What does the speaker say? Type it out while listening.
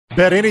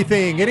Bet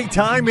anything,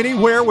 anytime,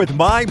 anywhere with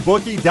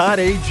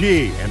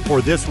MyBookie.ag. And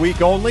for this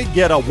week only,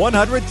 get a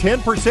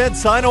 110%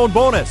 sign-on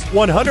bonus.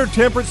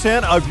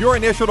 110% of your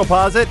initial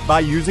deposit by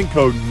using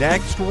code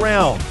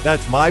NEXTROUND.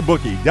 That's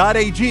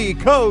MyBookie.ag,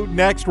 code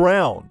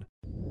NEXTROUND.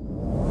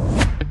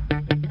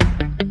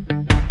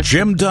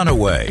 Jim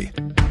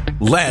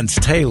Dunaway, Lance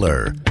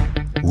Taylor,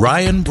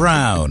 Ryan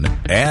Brown,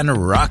 and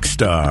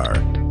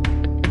Rockstar.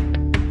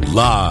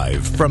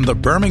 Live from the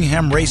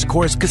Birmingham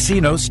Racecourse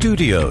Casino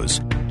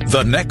Studios,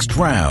 the Next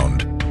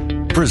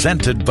Round,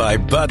 presented by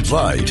Bud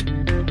Light,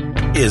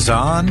 is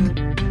on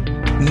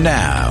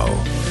now.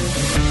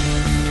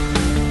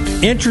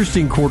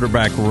 Interesting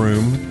quarterback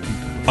room.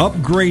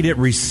 Upgrade at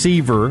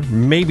receiver,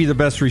 maybe the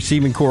best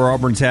receiving core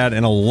Auburn's had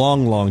in a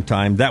long, long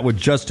time. That with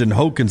Justin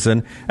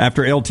Hokanson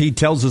after LT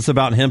tells us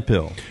about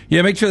Hemphill.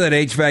 Yeah, make sure that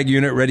HVAC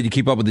unit ready to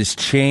keep up with this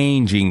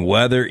changing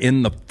weather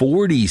in the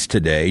 40s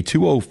today,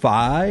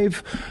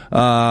 205.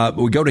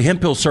 We go to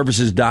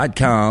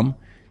HemphillServices.com.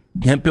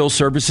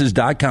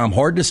 HemphillServices.com.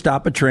 Hard to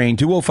stop a train.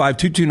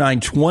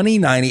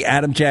 205-229-2090.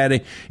 Adam,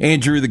 Chad,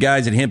 Andrew, the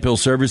guys at Hemphill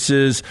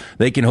Services.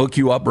 They can hook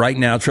you up right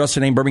now. Trust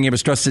the name Birmingham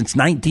has trusted since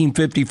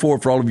 1954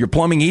 for all of your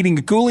plumbing, heating,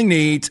 and cooling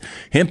needs.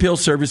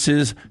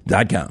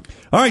 HemphillServices.com.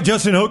 All right,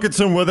 Justin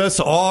Hokanson with us.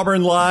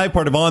 Auburn Live,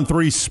 part of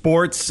On3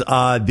 Sports.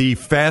 The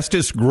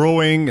fastest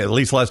growing, at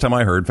least last time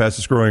I heard,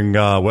 fastest growing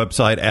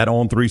website at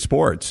On3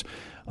 Sports.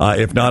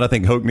 If not, I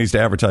think Hoke needs to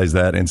advertise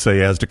that and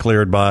say as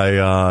declared by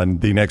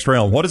the Next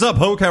Round. What is up,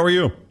 Hoke? How are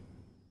you?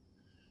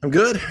 I'm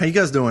good. How you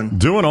guys doing?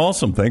 Doing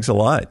awesome. Thanks a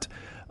lot.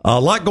 A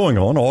lot going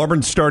on.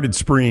 Auburn started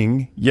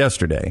spring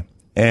yesterday.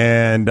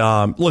 And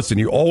listen,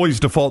 you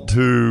always default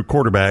to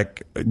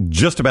quarterback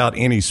just about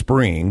any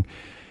spring.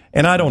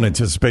 And I don't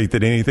anticipate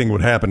that anything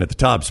would happen at the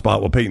top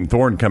spot with Peyton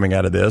Thorne coming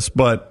out of this.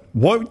 But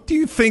what do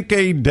you think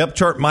a depth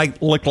chart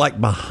might look like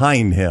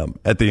behind him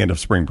at the end of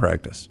spring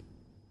practice?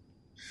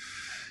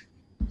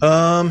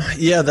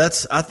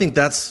 I think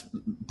that's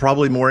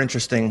probably more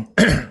interesting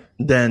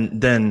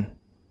than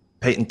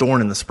Peyton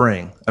Thorne in the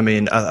spring. I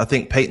mean, I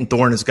think Peyton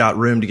Thorne has got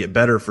room to get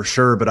better for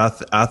sure, but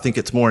I think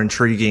it's more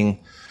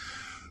intriguing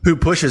who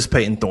pushes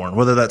Peyton Thorne,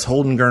 whether that's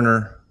Holden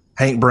Geriner,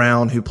 Hank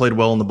Brown, who played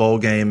well in the bowl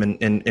game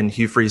and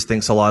Hugh Freeze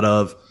thinks a lot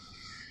of,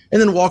 and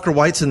then Walker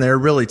White's in there,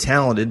 really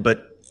talented,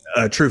 but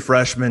a true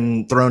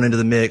freshman thrown into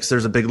the mix.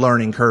 There's a big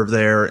learning curve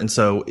there. And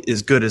so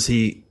as good as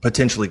he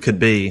potentially could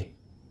be,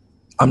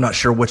 I'm not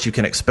sure what you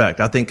can expect.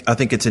 I think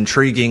it's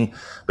intriguing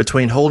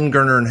between Holden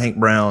Geriner and Hank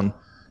Brown,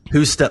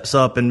 who steps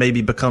up and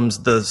maybe becomes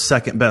the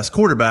second best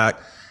quarterback.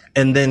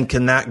 And then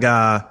can that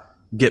guy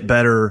get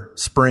better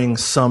spring,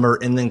 summer,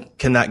 and then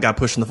can that guy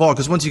push in the fall?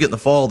 Because once you get in the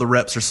fall, the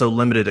reps are so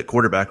limited at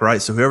quarterback,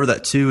 right? So whoever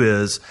that two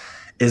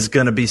is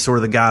going to be sort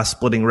of the guy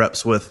splitting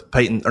reps with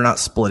Peyton, or not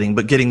splitting,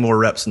 but getting more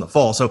reps in the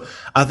fall. So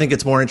I think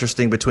it's more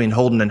interesting between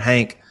Holden and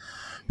Hank,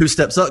 who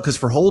steps up, because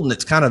for Holden,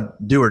 it's kind of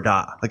do or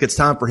die. Like, it's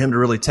time for him to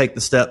really take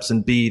the steps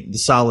and be the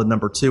solid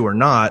number two or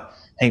not.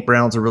 Hank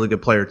Brown's a really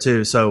good player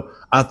too. So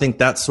I think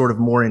that's sort of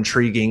more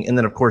intriguing. And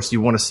then, of course,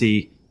 you want to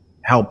see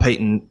how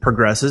Peyton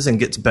progresses and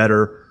gets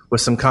better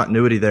with some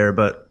continuity there.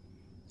 But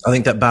I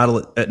think that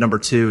battle at number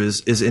two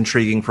is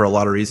intriguing for a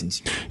lot of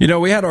reasons. You know,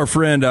 we had our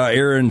friend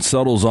Aaron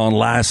Suttles on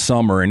last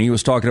summer, and he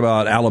was talking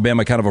about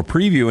Alabama, kind of a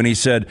preview, and he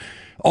said,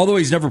 although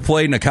he's never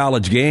played in a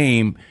college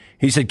game,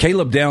 he said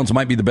Caleb Downs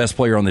might be the best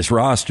player on this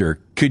roster.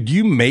 Could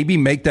you maybe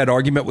make that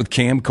argument with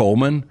Cam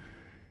Coleman?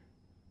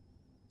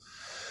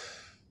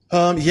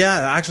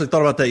 Yeah, I actually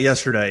thought about that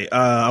yesterday.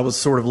 I was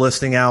sort of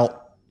listing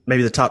out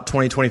maybe the top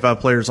 20, 25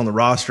 players on the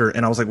roster,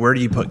 and I was like, where do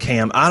you put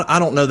Cam? I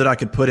don't know that I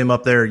could put him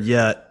up there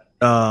yet.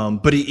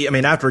 But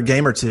after a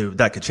game or two,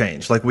 that could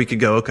change. Like, we could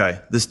go, okay,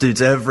 this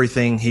dude's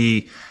everything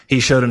he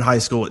showed in high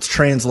school. It's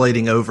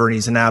translating over, and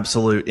he's an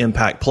absolute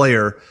impact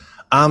player.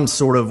 I'm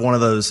sort of one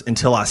of those,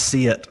 until I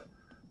see it,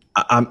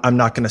 I'm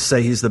not going to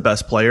say he's the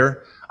best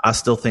player. I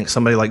still think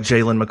somebody like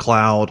Jalen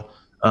McLeod,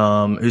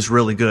 who's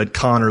really good,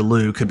 Connor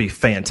Liu, could be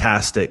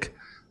fantastic.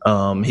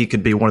 He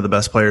could be one of the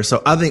best players.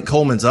 So I think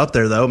Coleman's up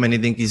there, though. I mean, I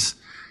think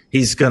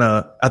he's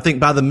gonna. I think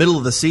by the middle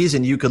of the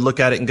season, you could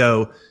look at it and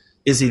go,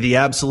 is he the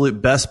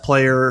absolute best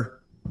player?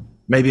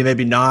 Maybe,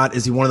 maybe not.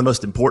 Is he one of the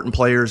most important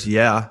players?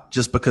 Yeah,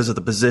 just because of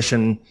the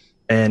position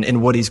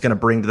and what he's going to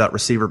bring to that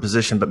receiver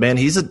position. But man,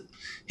 he's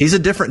a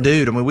different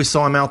dude. I mean, we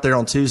saw him out there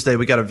on Tuesday.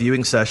 We got a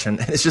viewing session.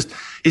 And it's just,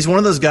 he's one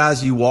of those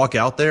guys you walk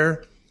out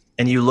there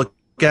and you look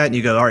at and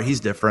you go, all right, he's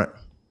different.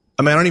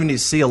 I mean, I don't even need to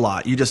see a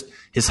lot. You just,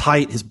 his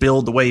height, his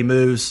build, the way he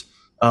moves,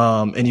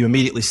 and you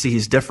immediately see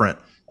he's different.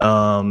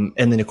 And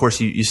then, of course,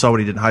 you saw what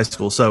he did in high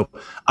school. So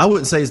I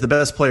wouldn't say he's the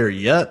best player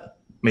yet.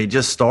 I mean, he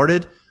just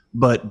started.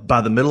 But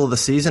by the middle of the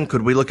season,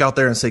 could we look out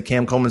there and say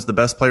Cam Coleman's the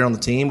best player on the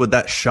team? Would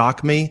that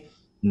shock me?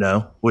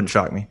 No, wouldn't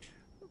shock me.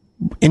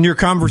 In your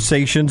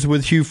conversations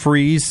with Hugh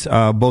Freeze,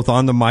 both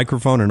on the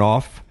microphone and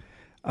off,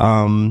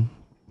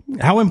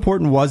 how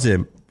important was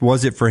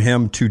it for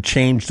him to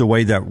change the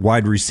way that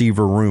wide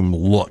receiver room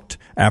looked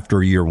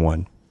after year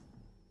one?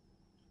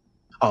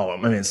 Oh, I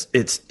mean,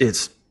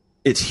 it's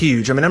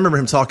huge. I mean, I remember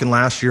him talking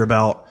last year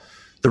about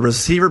the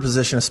receiver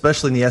position,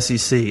 especially in the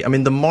SEC, I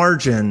mean, the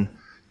margin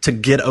to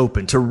get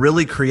open, to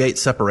really create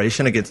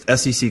separation against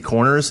SEC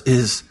corners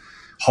is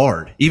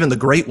hard. Even the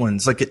great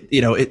ones, like,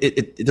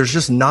 there's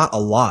just not a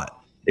lot.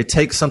 It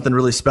takes something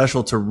really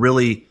special to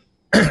really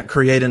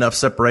create enough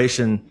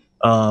separation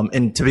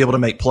and to be able to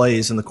make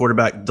plays and the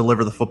quarterback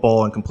deliver the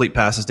football and complete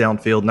passes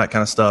downfield and that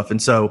kind of stuff.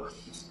 And so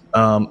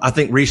I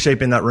think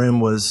reshaping that room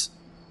was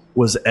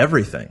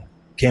everything.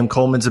 Cam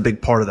Coleman's a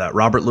big part of that.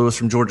 Robert Lewis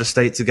from Georgia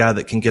State's a guy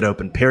that can get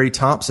open. Perry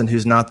Thompson,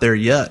 who's not there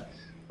yet,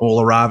 will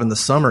arrive in the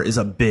summer, is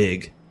a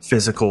big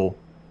physical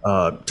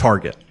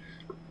target.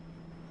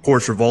 Of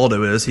course,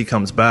 Rivaldo is. He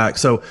comes back.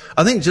 So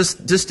I think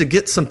just to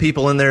get some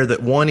people in there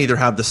that, one, either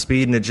have the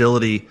speed and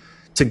agility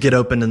to get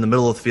open in the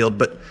middle of the field,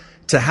 but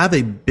to have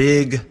a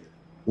big,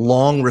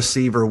 long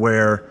receiver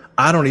where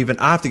I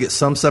have to get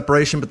some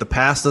separation, but the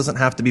pass doesn't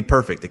have to be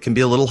perfect. It can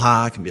be a little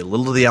high, it can be a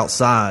little to the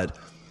outside.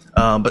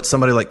 But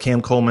somebody like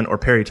Cam Coleman or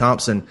Perry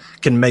Thompson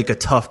can make a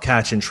tough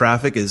catch in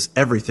traffic is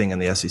everything in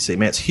the SEC.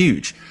 Man, it's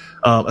huge.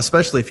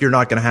 Especially if you're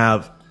not going to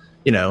have,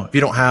 if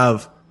you don't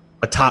have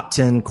a top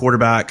 10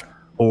 quarterback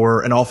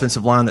or an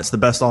offensive line that's the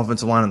best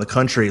offensive line in the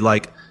country,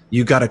 like,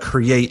 you got to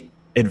create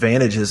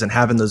advantages, and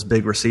having those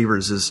big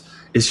receivers is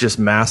just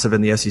massive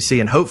in the SEC.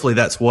 And hopefully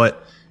that's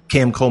what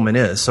Cam Coleman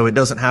is. So it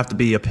doesn't have to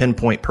be a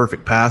pinpoint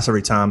perfect pass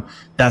every time.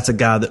 That's a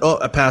guy that,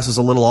 a pass is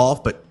a little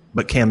off, but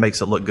Cam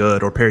makes it look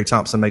good, or Perry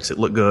Thompson makes it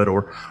look good,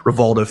 or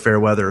Rivaldo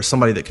Fairweather, or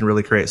somebody that can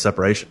really create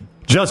separation.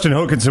 Justin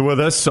Hokanson with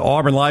us,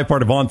 Auburn Live,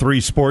 part of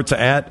On3 Sports,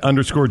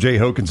 @_Jay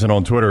Hokanson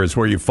on Twitter is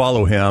where you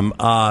follow him.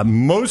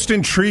 Most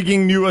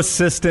intriguing new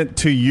assistant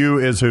to you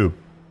is who?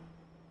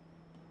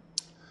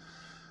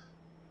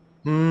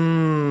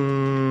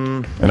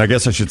 And I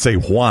guess I should say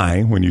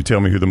why when you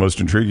tell me who the most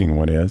intriguing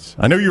one is.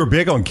 I know you were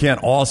big on Kent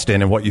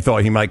Austin and what you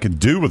thought he might could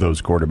do with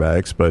those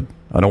quarterbacks, but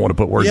I don't want to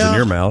put words in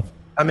your mouth.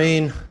 I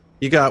mean,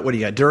 you got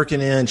Durkin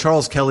in.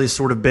 Charles Kelly's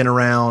sort of been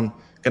around,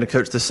 going to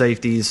coach the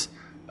safeties.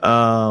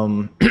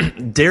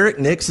 Derek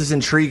Nix is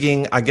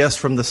intriguing, I guess,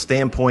 from the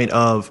standpoint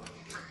of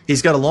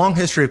he's got a long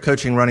history of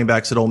coaching running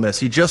backs at Ole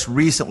Miss. He just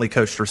recently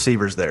coached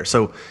receivers there.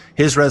 So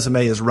his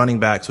resume is running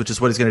backs, which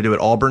is what he's going to do at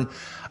Auburn.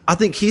 I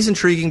think he's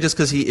intriguing just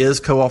because he is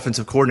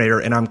co-offensive coordinator,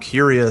 and I'm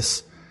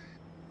curious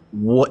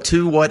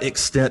to what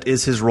extent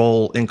is his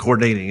role in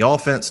coordinating the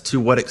offense, to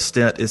what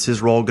extent is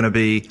his role going to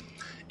be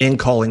in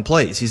calling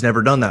plays. He's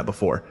never done that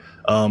before.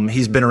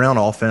 He's been around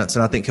offense,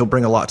 and I think he'll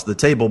bring a lot to the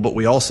table, but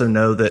we also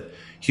know that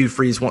Hugh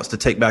Freeze wants to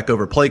take back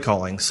over play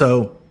calling.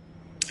 So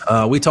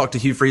we talked to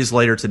Hugh Freeze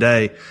later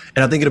today,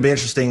 and I think it'll be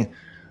interesting.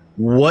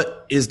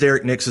 What is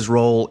Derek Nix's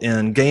role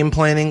in game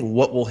planning?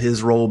 What will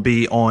his role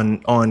be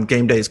on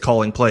game days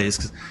calling plays?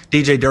 'Cause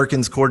DJ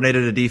Durkin's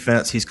coordinated a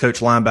defense. He's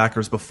coached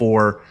linebackers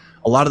before.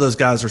 A lot of those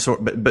guys are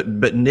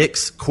but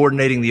Nix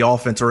coordinating the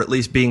offense, or at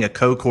least being a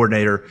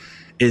co-coordinator,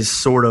 is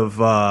sort of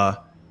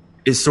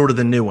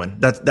the new one.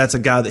 That's a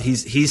guy that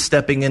he's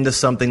stepping into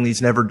something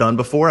he's never done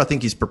before. I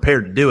think he's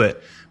prepared to do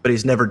it, but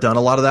he's never done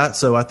a lot of that.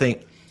 So I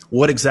think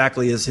what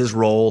exactly is his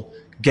role?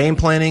 Game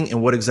planning,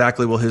 and what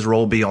exactly will his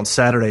role be on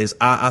Saturdays,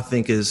 I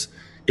think is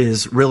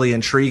really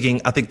intriguing.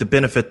 I think the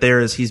benefit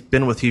there is he's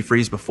been with Hugh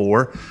Freeze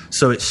before,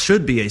 so it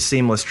should be a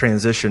seamless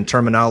transition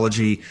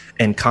terminology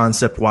and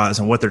concept-wise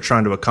and what they're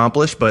trying to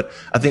accomplish. But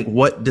I think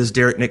what does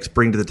Derek Nix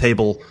bring to the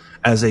table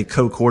as a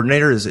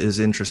co-coordinator is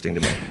interesting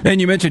to me. And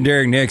you mentioned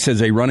Derek Nix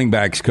as a running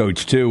backs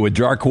coach, too. With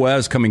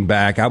Jarquez coming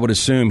back, I would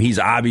assume he's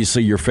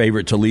obviously your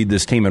favorite to lead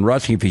this team in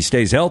rushing if he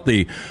stays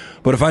healthy.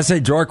 But if I say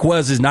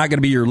Jarquez is not going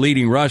to be your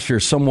leading rusher,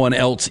 someone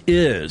else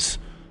is,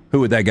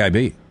 who would that guy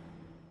be?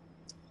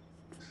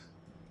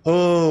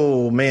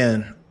 Oh,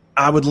 man.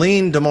 I would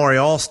lean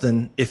Damari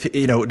Alston. If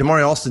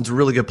Damari Alston's a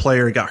really good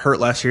player. He got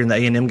hurt last year in the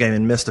A&M game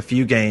and missed a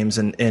few games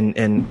and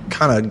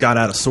kind of got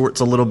out of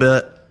sorts a little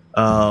bit.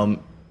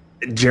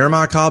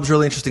 Jeremiah Cobb's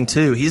really interesting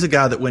too. He's a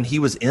guy that when he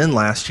was in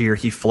last year,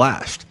 he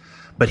flashed.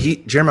 But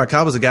Jeremiah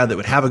Cobb was a guy that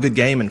would have a good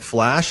game and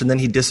flash, and then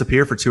he'd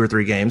disappear for 2 or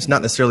 3 games.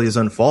 Not necessarily his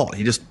own fault.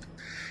 He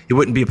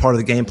wouldn't be a part of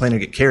the game plan or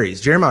get carries.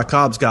 Jeremiah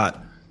Cobb's got,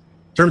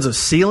 in terms of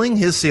ceiling,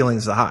 his ceiling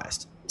is the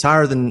highest. It's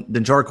higher than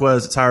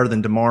Jarquez. It's higher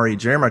than Damari.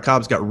 Jeremiah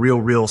Cobb's got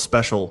real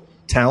special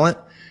talent.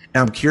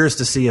 And I'm curious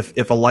to see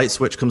if a light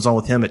switch comes on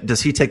with him.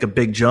 Does he take a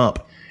big jump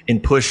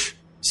and push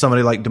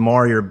somebody like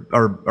Damari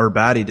or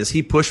Batty? Does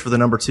he push for the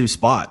number 2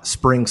 spot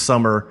spring,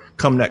 summer,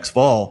 come next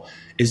fall?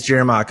 Is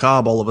Jeremiah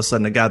Cobb all of a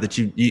sudden a guy that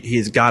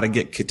he's got to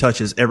get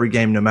touches every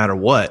game no matter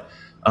what?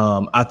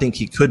 I think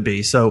he could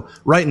be. So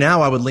right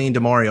now I would lean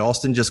Damari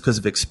Alston just because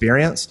of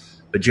experience,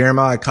 but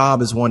Jeremiah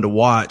Cobb is one to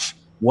watch.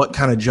 What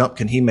kind of jump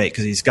can he make?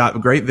 Because he's got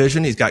great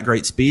vision. He's got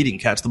great speed. He can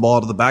catch the ball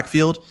out of the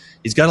backfield.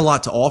 He's got a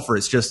lot to offer.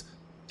 It's just,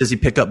 does he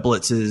pick up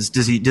blitzes?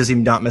 Does he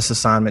not miss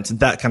assignments? And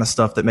that kind of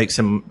stuff that makes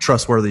him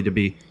trustworthy to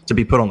be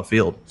put on the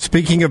field.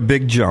 Speaking of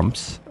big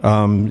jumps,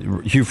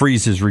 Hugh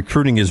Freeze is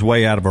recruiting his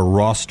way out of a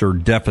roster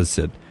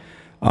deficit,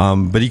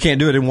 but he can't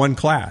do it in one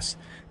class.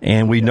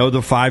 And we know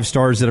the 5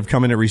 stars that have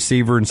come in at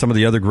receiver and some of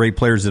the other great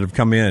players that have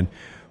come in.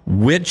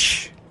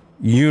 Which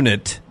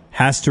unit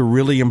has to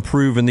really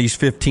improve in these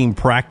 15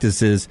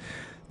 practices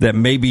that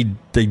maybe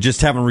they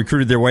just haven't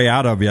recruited their way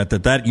out of yet,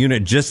 that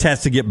unit just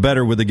has to get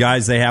better with the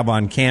guys they have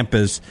on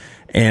campus,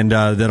 and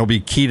that'll be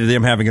key to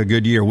them having a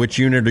good year. Which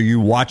unit are you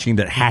watching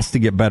that has to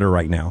get better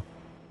right now?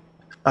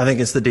 I think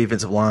it's the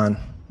defensive line.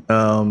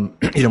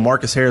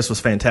 Marcus Harris was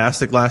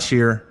fantastic last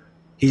year.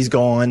 He's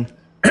gone.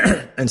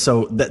 And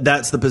so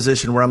that's the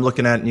position where I'm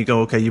looking at, and you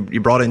go, okay,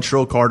 you brought in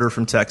Trill Carter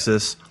from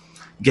Texas,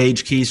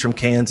 Gage Keys from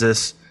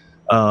Kansas.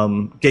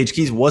 Gage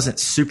Keys wasn't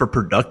super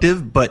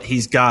productive, but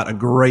he's got a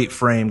great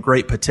frame,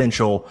 great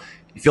potential.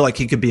 You feel like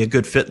he could be a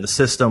good fit in the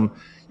system.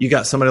 You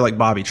got somebody like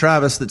Bobby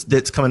Travis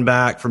that's coming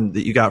back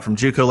that you got from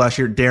JUCO last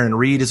year. Darren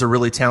Reed is a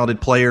really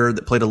talented player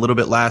that played a little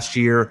bit last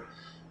year.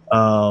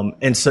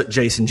 And so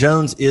Jason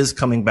Jones is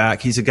coming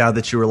back. He's a guy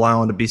that you rely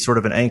on to be sort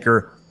of an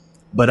anchor.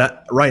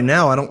 But right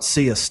now, I don't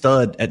see a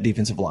stud at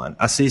defensive line.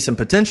 I see some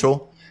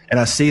potential, and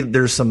I see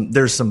there's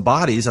some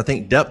bodies. I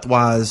think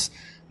depth-wise,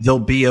 they'll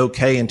be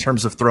okay in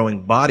terms of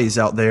throwing bodies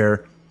out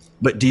there.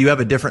 But do you have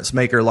a difference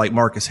maker like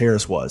Marcus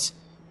Harris was?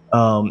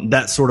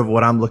 That's sort of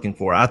what I'm looking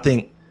for. I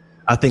think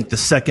the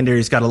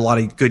secondary's got a lot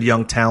of good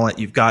young talent.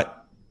 You've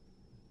got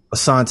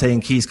Asante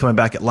and Keys coming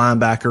back at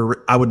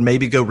linebacker. I would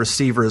maybe go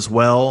receiver as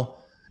well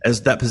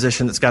as that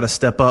position that's got to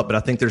step up, but I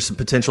think there's some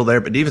potential there.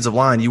 But defensive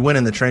line, you win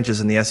in the trenches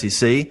in the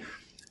SEC,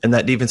 and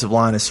that defensive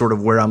line is sort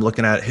of where I'm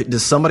looking at.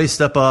 Does somebody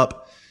step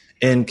up,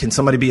 and can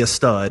somebody be a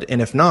stud?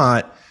 And if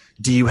not,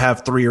 do you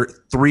have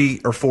three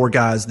or four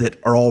guys that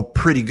are all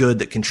pretty good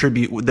that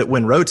contribute, that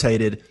when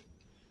rotated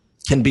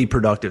can be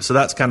productive? So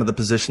that's kind of the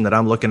position that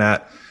I'm looking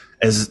at,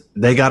 as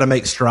they got to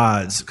make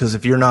strides, because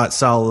if you're not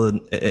solid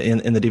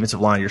in the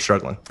defensive line, you're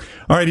struggling.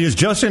 All right, he is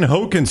Justin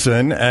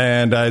Hokanson,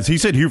 and as he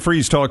said, Hugh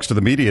Freeze talks to the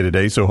media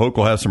today, so Hoke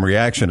will have some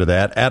reaction to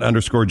that,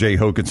 @_J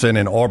Hokanson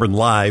and Auburn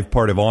Live,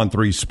 part of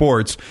On3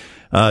 Sports,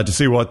 to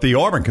see what the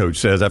Auburn coach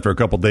says after a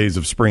couple days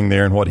of spring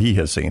there and what he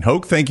has seen.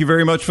 Hoke, thank you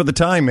very much for the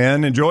time,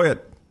 man. Enjoy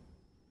it.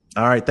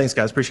 All right, thanks,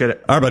 guys. Appreciate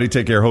it. All right, buddy,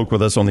 take care. Hoke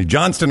with us on the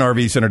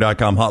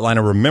JohnstonRVCenter.com hotline.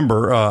 And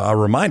remember, a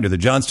reminder, the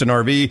Johnston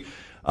RV,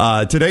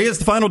 today is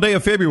the final day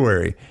of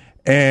February,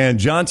 and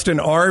Johnston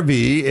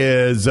RV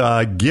is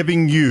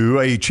giving you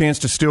a chance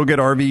to still get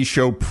RV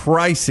show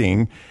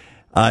pricing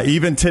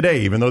even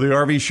today, even though the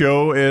RV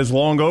show is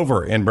long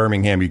over in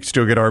Birmingham. You can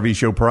still get RV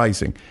show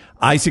pricing.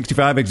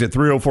 I-65 exit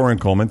 304 in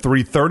Coleman,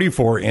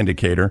 334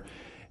 indicator,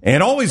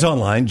 and always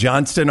online,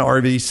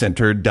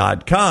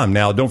 JohnstonRVCenter.com.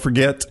 Now, don't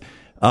forget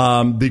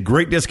the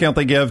great discount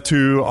they give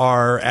to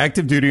our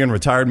active duty and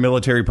retired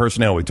military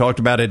personnel. We talked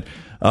about it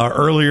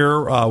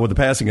earlier with the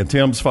passing of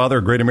Tim's father,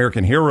 a great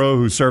American hero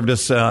who served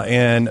us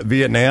in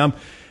Vietnam.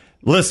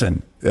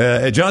 Listen,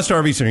 at Johnston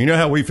RV Center, you know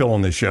how we feel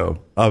on this show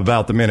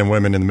about the men and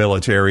women in the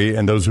military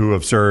and those who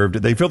have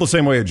served. They feel the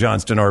same way at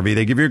Johnston RV.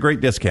 They give you a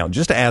great discount.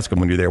 Just ask them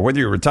when you're there, whether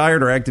you're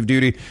retired or active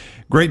duty,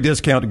 great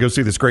discount to go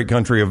see this great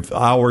country of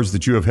ours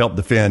that you have helped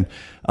defend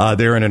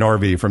there in an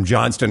RV from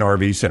Johnston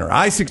RV Center.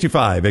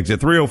 I-65,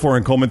 exit 304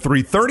 in Coleman,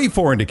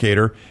 334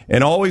 indicator,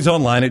 and always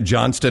online at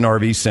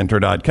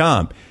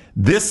JohnstonRVCenter.com.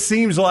 This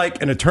seems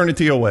like an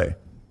eternity away,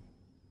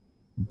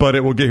 but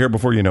it will get here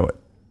before you know it.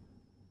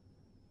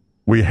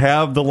 We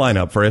have the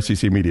lineup for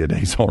SEC Media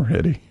Days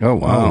already. Oh,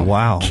 wow. Oh,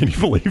 wow. Can you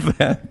believe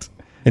that?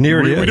 And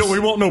here it is. We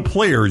won't know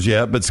players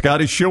yet, but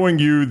Scott is showing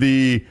you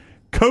the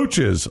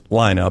coaches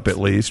lineup at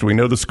least. We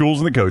know the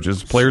schools and the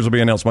coaches. Players will be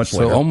announced much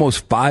later. So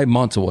almost 5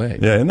 months away.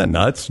 Yeah, isn't that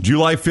nuts?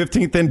 July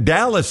 15th in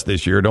Dallas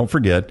this year. Don't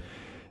forget.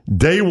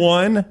 Day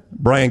one,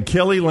 Brian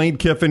Kelly, Lane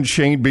Kiffin,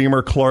 Shane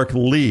Beamer, Clark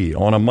Lee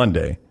on a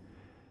Monday.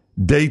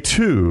 Day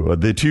two,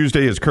 the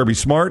Tuesday is Kirby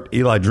Smart,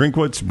 Eli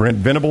Drinkwitz, Brent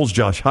Venables,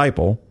 Josh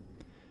Heupel.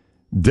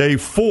 Day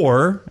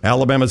four,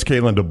 Alabama's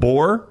Kalen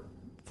DeBoer,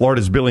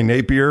 Florida's Billy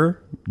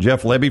Napier,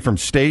 Jeff Lebby from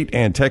State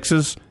and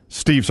Texas,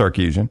 Steve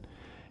Sarkisian.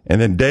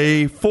 And then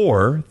day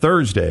four,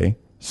 Thursday,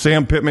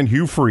 Sam Pittman,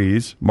 Hugh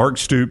Freeze, Mark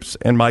Stoops,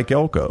 and Mike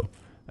Elko.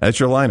 That's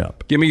your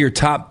lineup. Give me your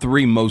top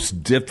three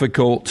most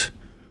difficult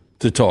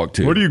to talk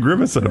to. What are you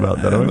grimacing about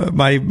that?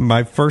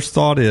 My first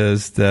thought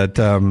is that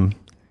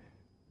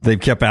they've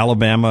kept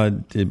Alabama.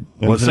 It wasn't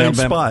the same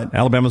Alabama. spot.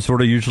 Alabama's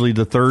sort of usually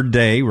the third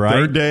day, right?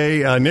 Third day.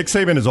 Nick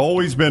Saban has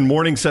always been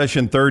morning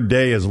session, third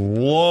day, as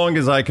long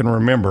as I can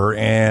remember.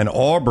 And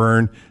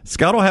Auburn,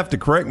 Scott will have to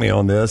correct me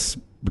on this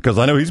because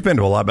I know he's been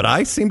to a lot, but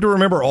I seem to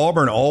remember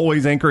Auburn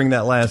always anchoring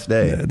that last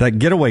day. That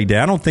getaway day.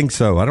 I don't think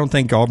so. I don't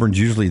think Auburn's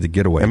usually the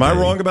getaway Am day. I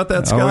wrong about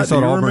that, Scott? I always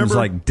thought Auburn's remember?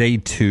 like day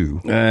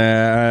two.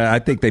 I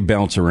think they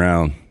bounce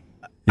around.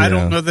 I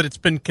don't know that it's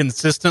been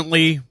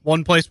consistently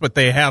one place, but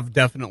they have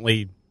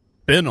definitely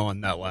been on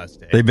that last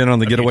day. They've been on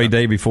the getaway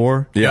day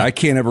before? Yeah, I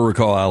can't ever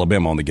recall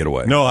Alabama on the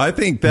getaway. No, I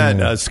think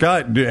that,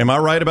 Scott, am I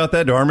right about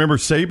that? Do I remember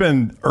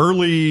Saban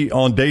early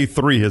on day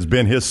three has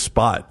been his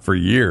spot for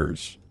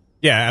years?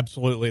 Yeah,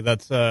 absolutely.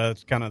 That's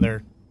kind of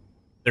their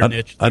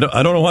niche. I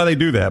don't know why they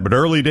do that, but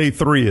early day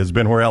three has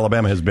been where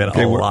Alabama has been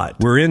a lot.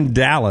 We're in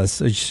Dallas,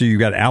 so you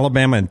got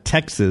Alabama and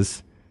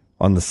Texas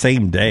on the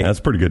same day. That's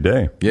a pretty good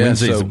day. Yeah,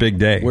 Wednesday's so a big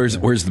day. Where's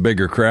the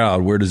bigger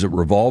crowd? Where does it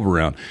revolve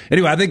around?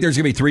 Anyway, I think there's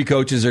going to be 3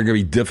 coaches that are going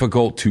to be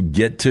difficult to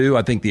get to.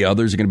 I think the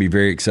others are going to be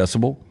very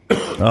accessible.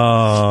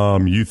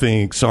 You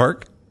think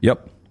Sark?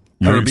 Yep.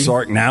 Kirby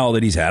Sark, now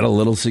that he's had a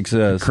little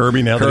success.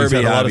 Kirby, now that he's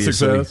had a lot of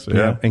obviously. success?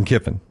 Yeah. And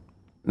Kiffin.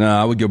 No,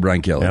 I would go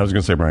Brian Kelly. Yeah, I was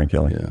going to say Brian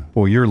Kelly. Yeah.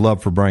 Well, your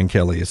love for Brian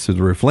Kelly is through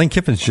the roof. Lane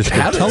Kiffin's just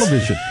good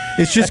television.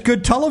 It's just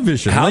good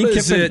television. How Lane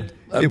does Kiffin, it?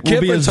 will be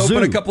Kiffin's a zoo.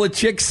 hoping a couple of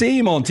chicks see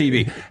him on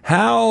TV.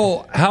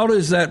 How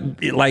does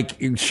that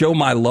like show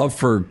my love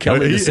for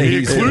Kelly? He to say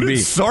he's going to included be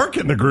Sark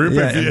in the group.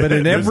 Yeah, but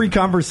in every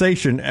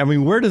conversation, I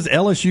mean, where does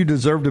LSU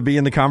deserve to be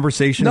in the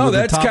conversation? no, with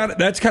that's the top?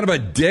 kind of a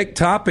dick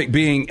topic,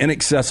 being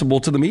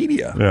inaccessible to the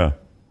media. Yeah.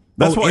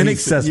 That's what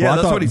inaccessible. Yeah, I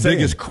that's thok what he's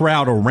biggest saying.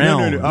 crowd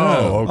around. No.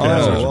 Oh,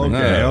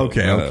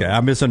 okay. Okay.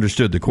 I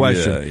misunderstood the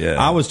question. Yeah.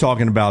 I was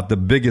talking about the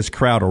biggest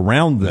crowd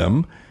around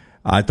them.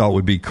 I thought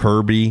would be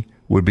Kirby,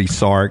 would be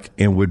Sark,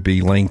 and would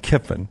be Lane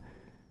Kiffin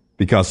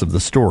because of the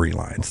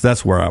storylines.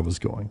 That's where I was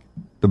going.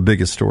 The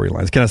biggest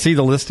storylines. Can I see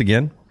the list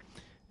again?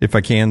 If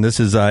I can. This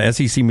is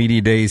SEC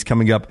Media Days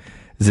coming up.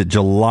 Is it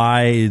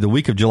the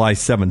week of July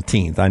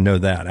 17th? I know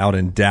that, out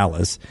in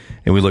Dallas.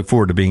 And we look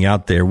forward to being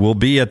out there. We'll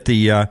be at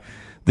the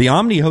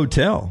Omni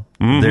Hotel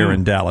there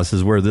in Dallas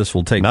is where this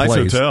will take Nice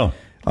place. hotel.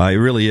 It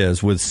really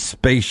is, with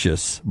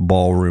spacious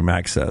ballroom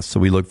access. So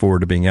we look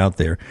forward to being out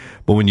there.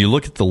 But when you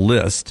look at the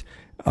list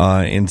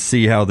and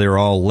see how they're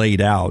all laid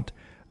out,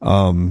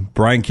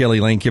 Brian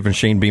Kelly, Lane Kiffin,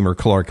 Shane Beamer,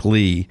 Clark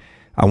Lee,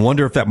 I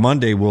wonder if that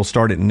Monday will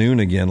start at noon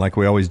again like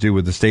we always do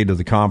with the State of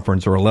the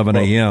Conference, or 11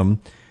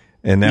 a.m.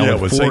 And now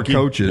with 4 Sankey,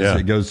 coaches,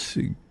 it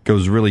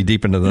goes really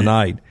deep into the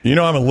night. You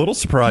know, I'm a little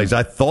surprised.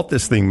 I thought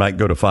this thing might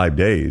go to 5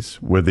 days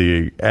with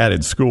the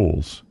added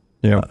schools.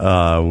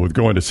 Yeah. With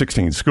going to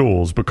 16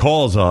 schools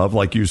because of,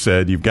 like you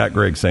said, you've got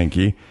Greg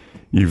Sankey.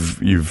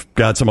 You've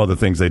got some other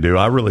things they do.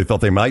 I really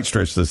thought they might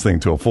stretch this thing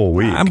to a full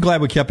week. I'm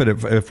glad we kept it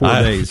at 4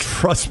 days.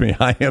 Trust me,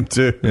 I am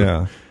too.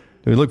 Yeah.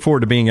 We look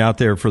forward to being out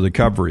there for the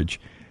coverage.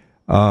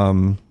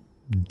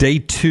 Day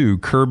 2,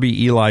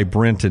 Kirby, Eli,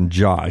 Brent, and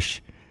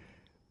Josh.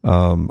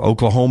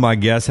 Oklahoma, I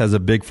guess, has a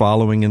big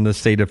following in the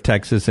state of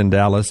Texas and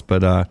Dallas,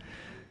 but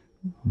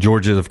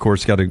Georgia, of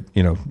course, got a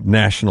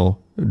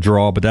national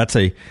draw. But that's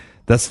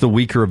the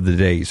weaker of the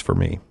days for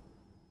me.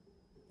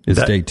 Is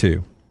day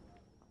 2.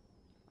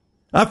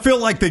 I feel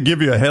like they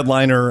give you a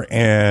headliner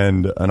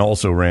and an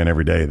also ran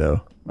every day,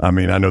 though. I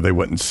mean, I know they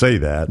wouldn't say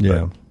that,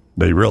 but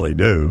they really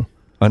do.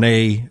 An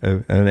A,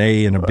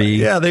 and a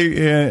B. Yeah,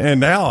 and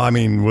now, I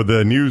mean, with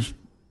the new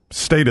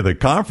state of the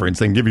conference,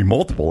 they can give you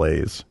multiple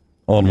A's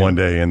on one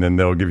day, and then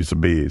they'll give you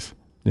some B's.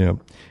 Yeah.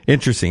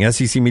 Interesting.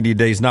 SEC Media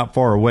Days not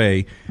far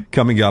away,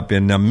 coming up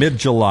in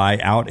mid-July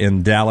out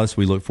in Dallas.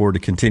 We look forward to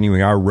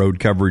continuing our road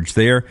coverage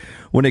there.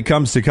 When it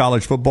comes to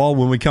college football,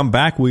 when we come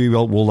back,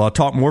 we'll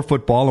talk more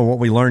football and what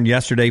we learned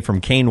yesterday from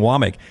Kane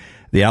Womack,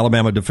 the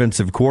Alabama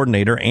defensive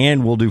coordinator,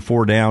 and we'll do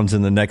 4 downs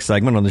in the next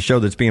segment on the show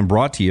that's being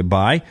brought to you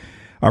by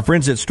our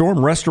friends at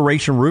Storm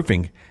Restoration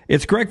Roofing.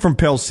 It's Greg from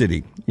Pell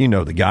City. You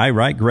know the guy,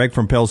 right? Greg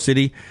from Pell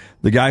City,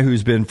 the guy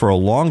who's been for a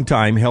long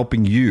time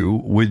helping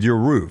you with your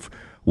roof.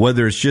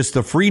 Whether it's just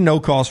the free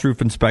no-cost roof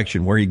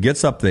inspection where he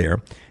gets up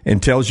there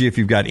and tells you if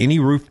you've got any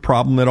roof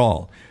problem at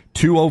all.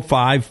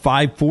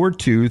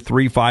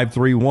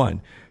 205-542-3531.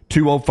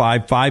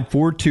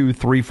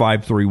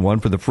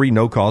 205-542-3531 for the free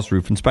no-cost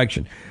roof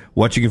inspection.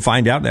 What you can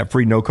find out in that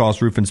free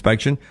no-cost roof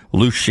inspection: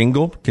 loose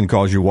shingle can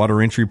cause you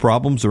water entry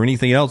problems or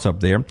anything else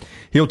up there.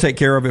 He'll take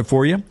care of it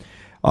for you.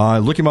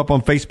 Look him up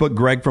on Facebook,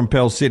 Greg from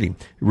Pell City.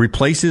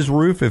 Replace his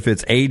roof if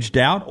it's aged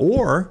out,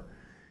 or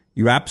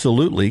you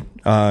absolutely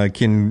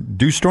can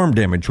do storm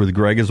damage with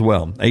Greg as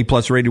well.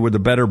 A-plus rated with the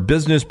Better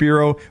Business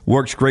Bureau.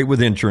 Works great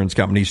with insurance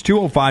companies.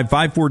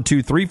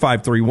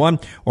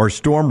 205-542-3531 or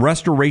Storm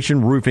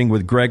Restoration Roofing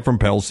with Greg from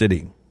Pell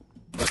City.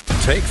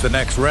 Take the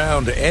next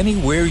round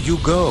anywhere you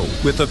go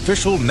with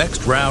official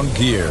Next Round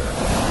gear.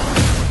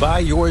 Buy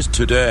yours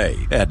today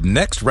at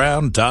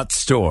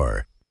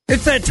nextround.store.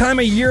 It's that time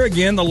of year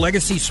again. The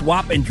Legacy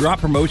Swap and Drop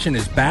promotion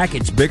is back.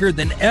 It's bigger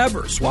than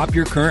ever. Swap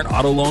your current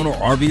auto loan or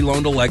RV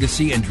loan to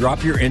Legacy and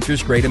drop your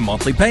interest rate and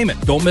monthly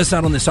payment. Don't miss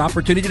out on this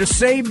opportunity to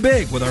save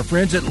big with our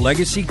friends at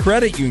Legacy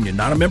Credit Union.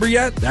 Not a member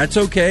yet? That's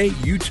okay.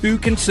 You too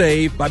can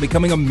save by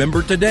becoming a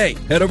member today.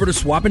 Head over to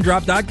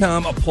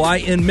swapanddrop.com. Apply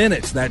in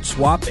minutes. That's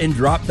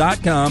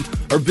swapanddrop.com,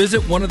 or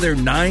visit one of their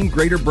 9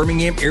 greater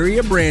Birmingham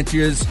area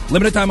branches.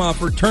 Limited time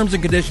offer. Terms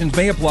and conditions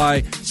may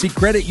apply. See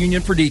Credit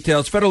Union for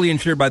details. Federally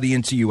insured by the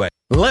NCUA.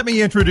 Let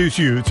me introduce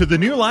you to the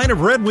new line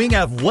of Red Wing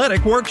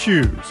athletic work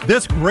shoes.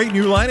 This great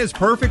new line is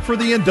perfect for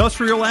the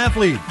industrial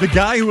athlete, the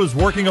guy who is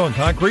working on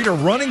concrete or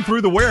running through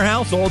the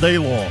warehouse all day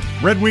long.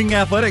 Red Wing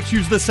Athletics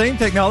use the same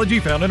technology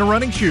found in a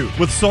running shoe,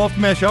 with soft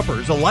mesh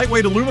uppers, a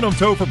lightweight aluminum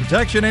toe for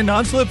protection, and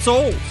non-slip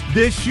soles.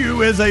 This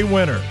shoe is a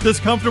winner. This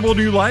comfortable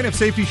new line of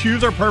safety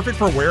shoes are perfect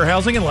for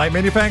warehousing and light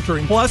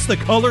manufacturing. Plus, the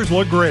colors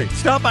look great.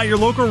 Stop by your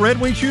local Red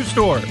Wing shoe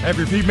store, have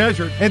your feet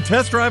measured, and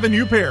test drive a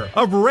new pair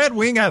of Red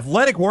Wing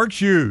athletic work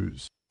shoes.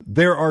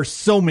 There are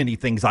so many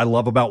things I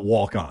love about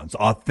Walk-Ons.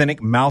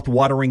 Authentic,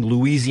 mouth-watering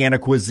Louisiana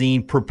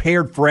cuisine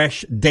prepared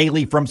fresh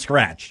daily from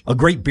scratch. A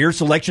great beer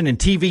selection and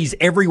TVs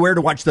everywhere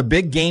to watch the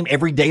big game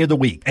every day of the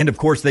week. And of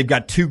course, they've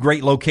got 2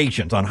 great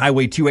locations on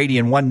Highway 280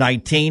 and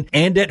 119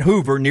 and at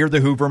Hoover near the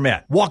Hoover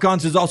Met.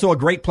 Walk-Ons is also a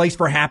great place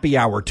for happy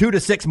hour. 2 to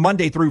 6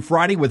 Monday through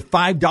Friday with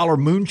 $5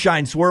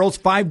 moonshine swirls,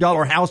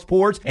 $5 house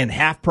pours, and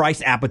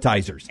half-price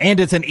appetizers.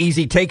 And it's an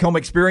easy take-home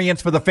experience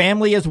for the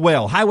family as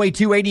well. Highway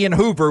 280 in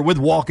Hoover with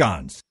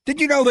Walk-Ons. Did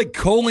you know that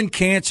colon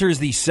cancer is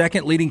the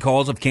second leading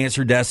cause of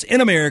cancer deaths in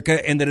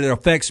America and that it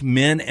affects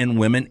men and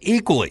women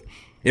equally?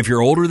 If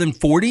you're older than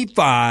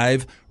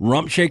 45,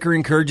 Rump Shaker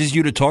encourages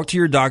you to talk to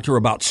your doctor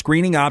about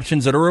screening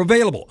options that are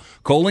available.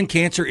 Colon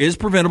cancer is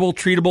preventable,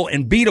 treatable,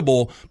 and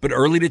beatable, but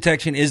early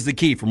detection is the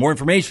key. For more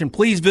information,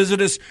 please visit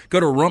us.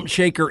 Go to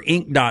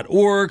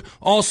rumpshakerinc.org.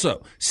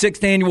 Also,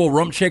 6th annual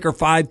Rump Shaker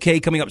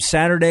 5K coming up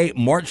Saturday,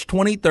 March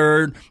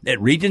 23rd at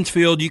Regents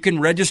Field. You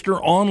can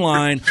register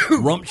online,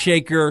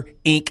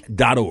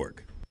 rumpshakerinc.org.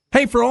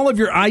 Hey, for all of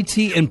your IT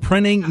and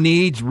printing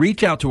needs,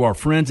 reach out to our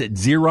friends at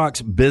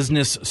Xerox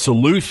Business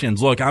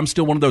Solutions. Look, I'm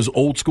still one of those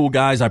old school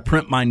guys. I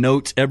print my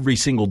notes every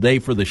single day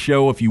for the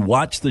show. If you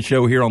watch the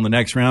show here on The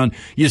Next Round,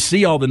 you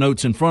see all the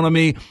notes in front of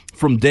me.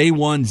 From day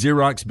one,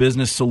 Xerox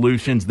Business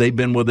Solutions, they've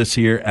been with us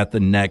here at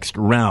The Next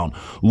Round.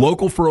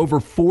 Local for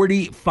over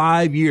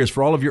 45 years.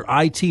 For all of your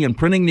IT and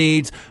printing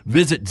needs,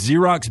 visit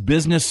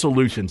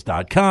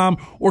XeroxBusinessSolutions.com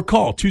or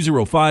call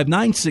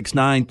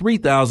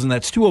 205-969-3000.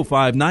 That's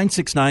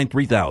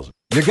 205-969-3000.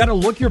 You got to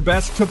look your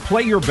best to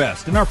play your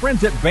best, and our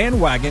friends at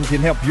Bandwagon can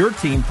help your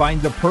team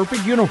find the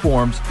perfect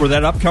uniforms for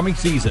that upcoming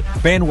season.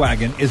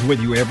 Bandwagon is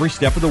with you every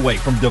step of the way,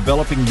 from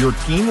developing your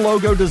team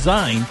logo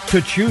design to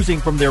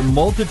choosing from their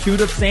multitude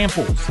of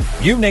samples.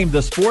 You name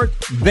the sport,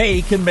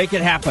 they can make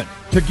it happen.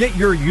 To get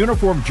your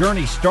uniform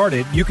journey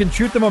started, you can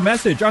shoot them a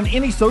message on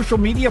any social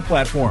media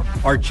platform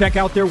or check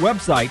out their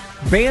website,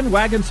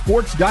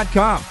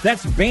 bandwagonsports.com.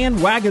 That's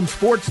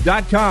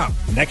bandwagonsports.com.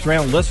 Next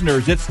Round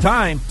listeners, it's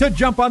time to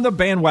jump on the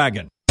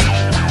bandwagon.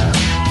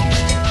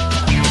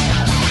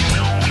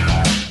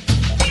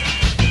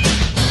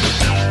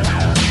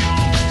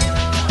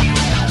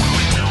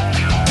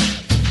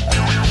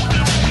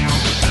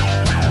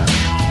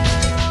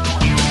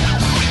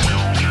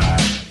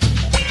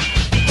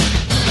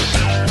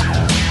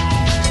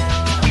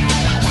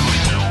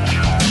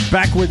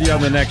 Back with you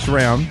on The Next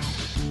Round.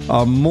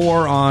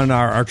 More on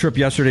our trip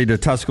yesterday to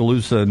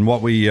Tuscaloosa and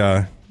what we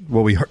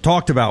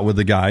talked about with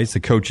the guys, the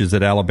coaches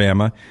at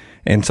Alabama,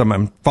 and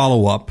some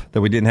follow-up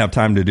that we didn't have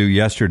time to do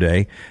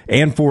yesterday,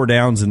 and 4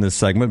 downs in this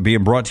segment,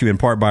 being brought to you in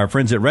part by our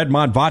friends at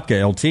Redmond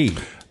Vodka LT.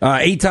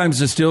 8 times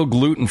distilled,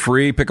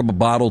 gluten-free. Pick up a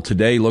bottle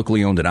today.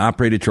 Locally owned and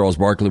operated. Charles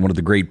Barkley, one of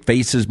the great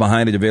faces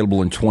behind it.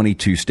 Available in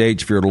 22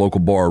 states. If you're at a local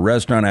bar or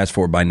restaurant, ask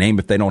for it by name.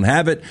 If they don't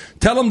have it,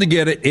 tell them to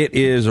get it. It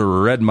is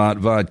Redmont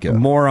Vodka.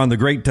 More on the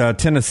great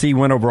Tennessee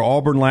win over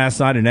Auburn last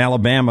night and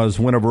Alabama's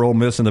win over Ole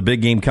Miss in the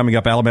big game coming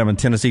up. Alabama and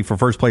Tennessee for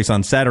first place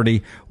on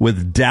Saturday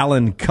with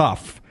Dallin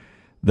Cuff.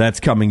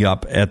 That's coming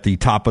up at the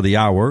top of the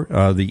hour.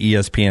 The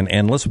ESPN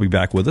analyst will be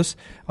back with us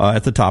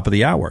at the top of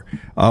the hour.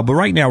 But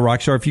right now,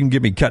 Rockstar, if you can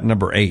give me cut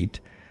number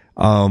 8.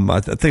 I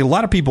think a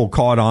lot of people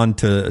caught on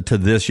to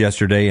this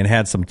yesterday and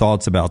had some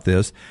thoughts about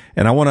this.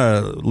 And I want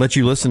to let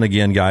you listen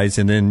again, guys,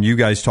 and then you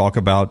guys talk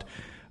about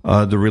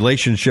the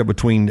relationship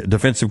between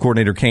defensive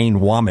coordinator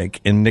Kane Womack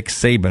and Nick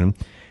Saban,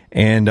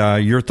 and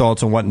your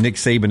thoughts on what Nick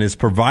Saban is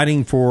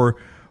providing for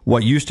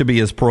what used to be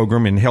his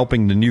program and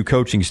helping the new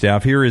coaching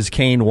staff. Here is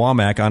Kane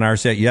Womack on our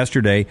set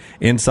yesterday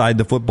inside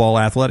the football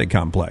athletic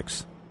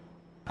complex.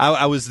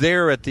 I was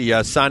there at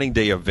the signing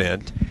day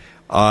event,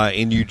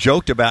 and you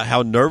joked about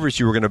how nervous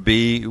you were going to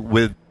be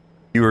with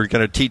you were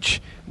going to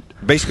teach,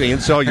 basically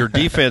install your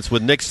defense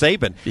with Nick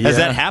Saban. Yeah. Has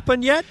that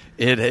happened yet?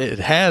 It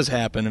has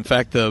happened. In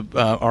fact,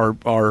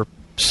 our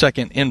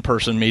second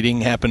in-person meeting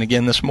happened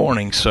again this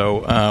morning.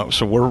 So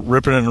we're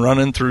ripping and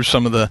running through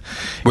some of the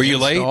Were you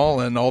late?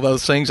 And all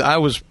those things. I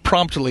was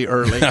promptly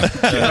early.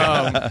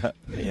 I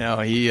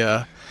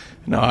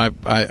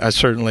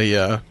certainly,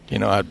 I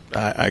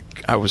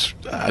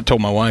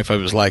told my wife I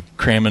was like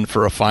cramming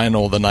for a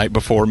final the night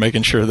before,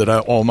 making sure that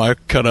all my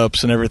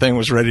cut-ups and everything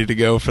was ready to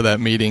go for that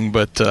meeting.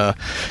 But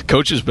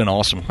Coach has been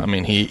awesome. I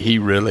mean, he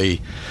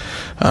really,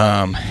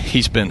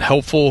 he's been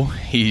helpful.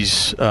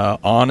 He's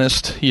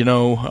honest,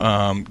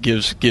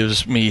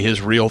 gives me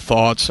his real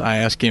thoughts. I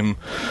ask him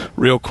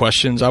real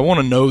questions. I want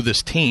to know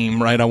this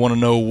team, right? I want to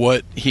know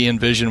what he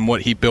envisioned,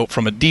 what he built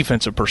from a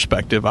defensive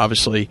perspective,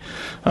 obviously,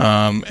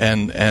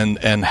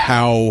 and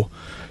how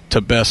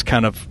to best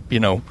kind of,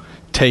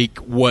 take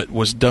what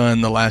was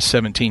done the last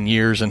 17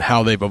 years and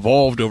how they've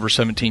evolved over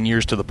 17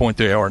 years to the point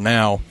they are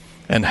now,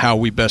 and how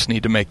we best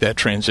need to make that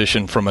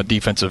transition from a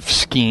defensive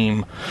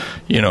scheme.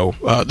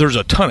 There's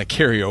a ton of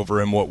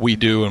carryover in what we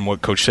do and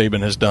what Coach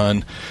Saban has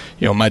done.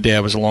 My dad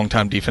was a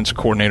longtime defensive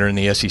coordinator in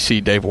the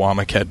SEC. Dave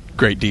Womack had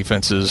great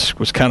defenses,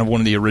 was kind of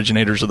one of the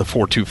originators of the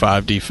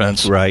 4-2-5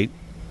 defense. Right.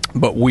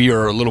 But we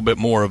are a little bit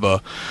more of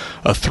a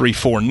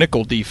 3-4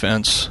 nickel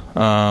defense.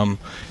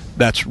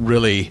 that's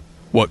really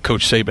what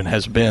Coach Saban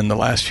has been the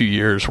last few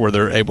years, where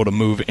they're able to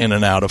move in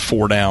and out of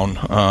 4 down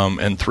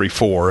and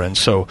 3-4. And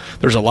so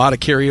there's a lot of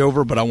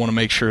carryover, but I want to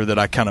make sure that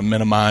I kind of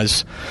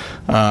minimize,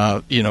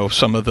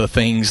 some of the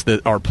things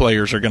that our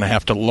players are going to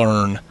have to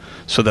learn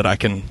so that I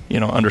can,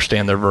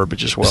 understand their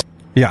verbiage as well.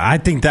 Yeah, I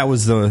think that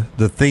was the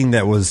thing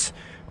that was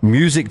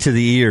music to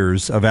the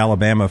ears of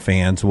Alabama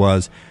fans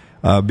was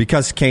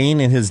because Kane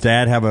and his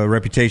dad have a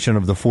reputation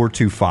of the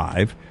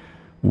 4-2-5,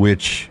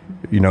 which,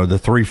 the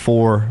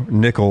 3-4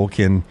 nickel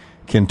can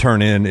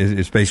turn in.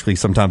 It's basically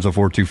sometimes a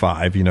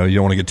 4-2-5. You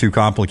don't want to get too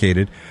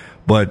complicated.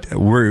 But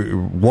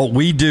what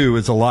we do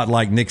is a lot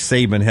like Nick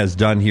Saban has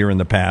done here in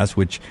the past,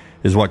 which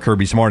is what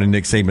Kirby Smart and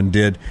Nick Saban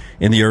did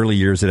in the early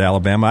years at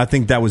Alabama. I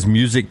think that was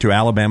music to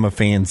Alabama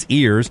fans'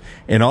 ears,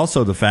 and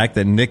also the fact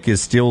that Nick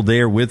is still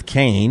there with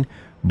Kane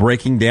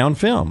breaking down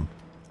film.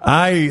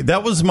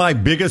 That was my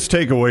biggest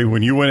takeaway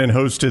when you went and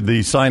hosted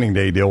the signing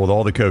day deal with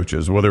all the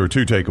coaches. Well, there were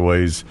 2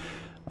 takeaways.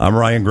 I'm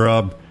Ryan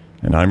Grubb,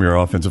 and I'm your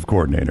offensive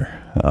coordinator.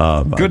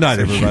 Good night,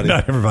 everybody. Good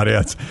night, everybody.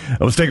 That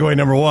was takeaway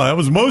number 1. That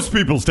was most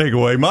people's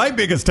takeaway. My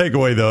biggest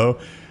takeaway, though,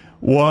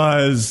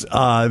 was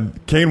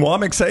Kane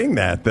Womack saying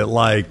that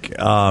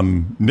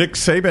Nick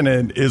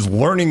Saban is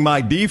learning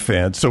my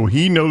defense, so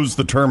he knows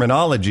the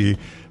terminology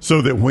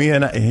so that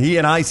when he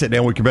and I sit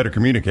down, we can better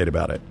communicate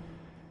about it.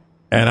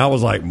 And I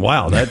was like,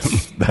 wow,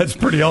 that's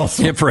pretty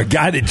awesome. Yeah, for a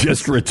guy that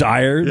just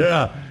retired.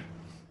 Yeah.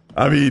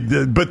 I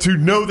mean, but to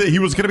know that he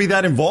was going to be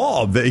that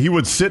involved, that he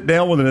would sit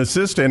down with an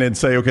assistant and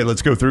say, okay,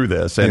 let's go through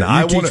this. And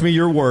you teach me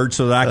your words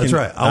so that I can. That's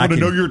right. I want to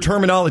know your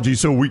terminology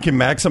so we can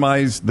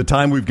maximize the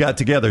time we've got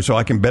together so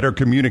I can better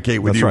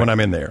communicate with you when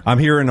I'm in there. I'm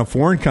here in a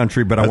foreign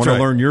country, but I want to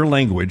learn your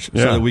language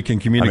so that we can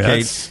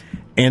communicate.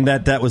 And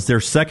that was their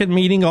second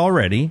meeting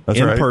already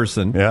in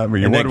person. Yeah, I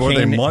mean, what were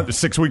they,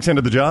 6 weeks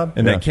into the job?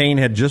 And that Kane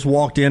had just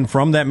walked in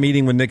from that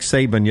meeting with Nick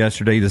Saban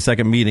yesterday, the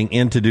second meeting,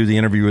 in to do the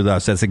interview with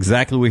us. That's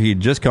exactly where he had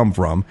just come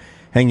from,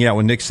 hanging out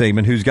with Nick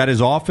Saban, who's got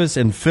his office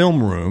and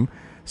film room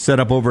set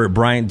up over at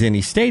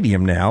Bryant-Denny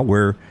Stadium now,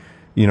 where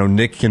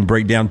Nick can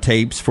break down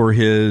tapes for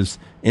his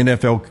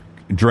NFL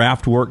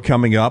draft work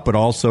coming up, but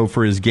also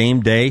for his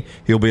game day.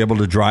 He'll be able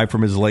to drive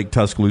from his Lake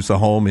Tuscaloosa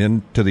home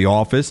into the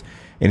office.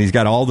 And he's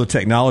got all the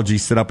technology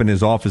set up in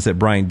his office at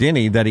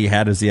Bryant-Denny that he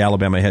had as the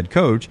Alabama head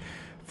coach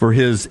for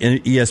his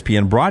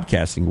ESPN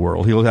broadcasting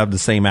world. He'll have the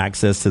same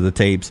access to the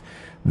tapes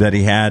that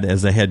he had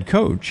as a head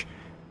coach.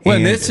 Well,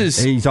 and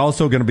he's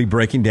also going to be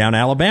breaking down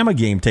Alabama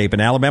game tape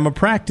and Alabama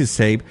practice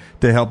tape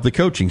to help the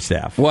coaching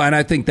staff. Well, and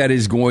I think that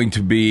is going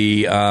to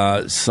be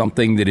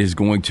something that is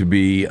going to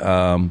be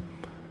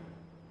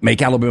make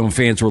Alabama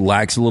fans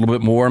relax a little bit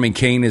more. I mean,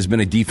 Kane has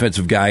been a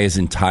defensive guy his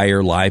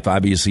entire life.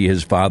 Obviously,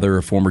 his father,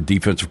 a former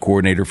defensive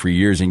coordinator for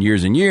years and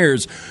years and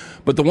years.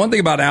 But the one thing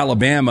about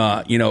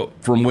Alabama,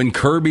 from when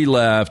Kirby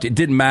left, it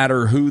didn't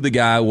matter who the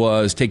guy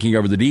was taking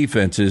over the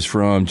defenses,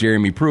 from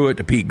Jeremy Pruitt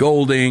to Pete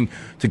Golding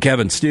to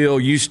Kevin Steele.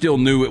 You still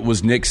knew it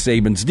was Nick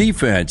Saban's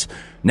defense.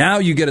 Now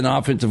you get an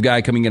offensive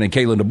guy coming in,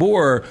 Kalen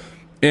DeBoer.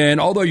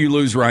 And although you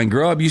lose Ryan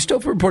Grubb, you still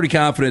feel pretty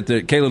confident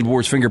that Kalen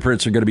DeBoer's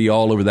fingerprints are going to be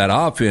all over that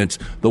offense.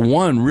 The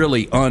one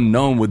really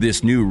unknown with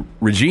this new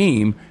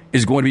regime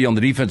is going to be on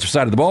the defensive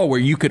side of the ball, where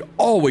you could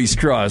always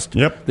trust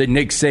that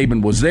Nick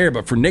Saban was there.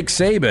 But for Nick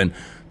Saban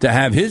to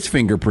have his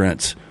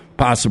fingerprints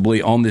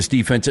possibly on this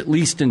defense, at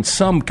least in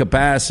some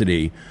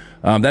capacity,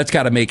 that's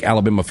got to make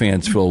Alabama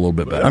fans feel a little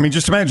bit better. I mean,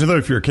 just imagine, though,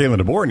 if you're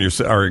Kalen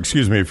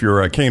DeBoer, if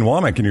you're Kane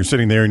Womack and you're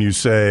sitting there and you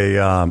say,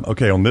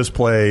 okay, on this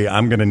play,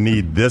 I'm going to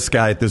need this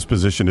guy at this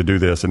position to do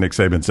this, and Nick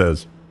Saban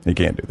says he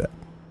can't do that.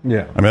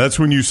 Yeah. I mean, that's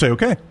when you say,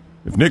 okay,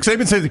 if Nick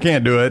Saban says he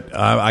can't do it,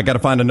 I got to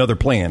find another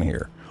plan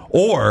here.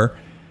 Or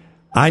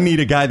I need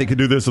a guy that can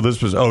do this or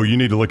this. Oh, you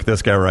need to look at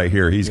this guy right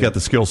here. He's got the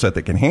skill set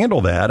that can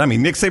handle that. I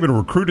mean, Nick Saban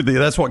recruited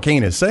that's what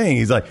Kane is saying.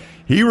 He's like,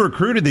 he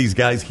recruited these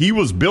guys. He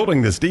was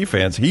building this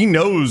defense. He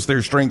knows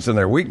their strengths and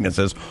their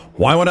weaknesses.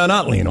 Why would I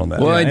not lean on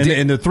that? Well,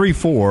 and the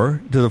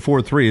 3-4 to the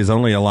 4-3 is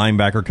only a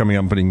linebacker coming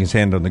up and putting his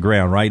hand on the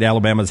ground, right?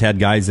 Alabama's had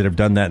guys that have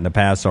done that in the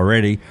past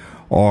already,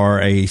 or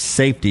a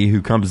safety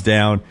who comes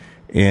down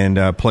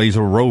and plays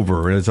a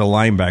rover as a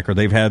linebacker.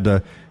 They've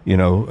had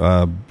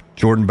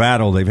Jordan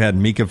Battle, they've had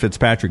Mika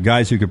Fitzpatrick,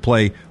 guys who could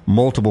play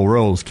multiple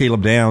roles.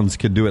 Caleb Downs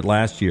could do it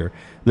last year.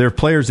 There are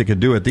players that could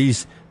do it.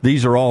 These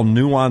are all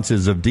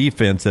nuances of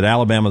defense that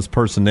Alabama's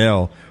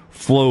personnel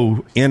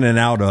flow in and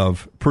out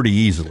of pretty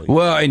easily.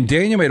 Well, and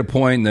Daniel made a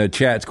point, and the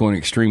chat's going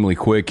extremely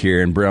quick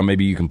here, and Brown,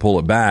 maybe you can pull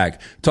it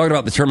back, talking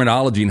about the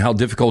terminology and how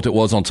difficult it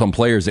was on some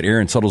players. That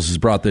Aaron Suttles has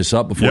brought this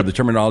up before, the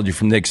terminology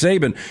from Nick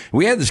Saban.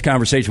 We had this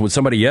conversation with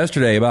somebody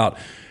yesterday about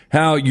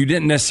how you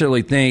didn't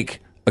necessarily think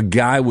a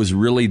guy was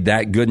really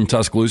that good in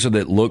Tuscaloosa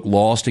that looked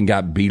lost and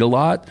got beat a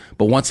lot.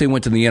 But once they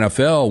went to the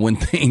NFL, when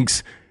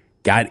things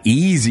got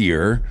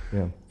easier,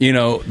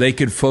 they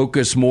could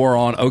focus more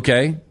on,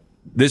 okay,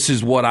 this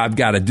is what I've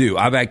got to do.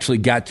 I've actually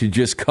got to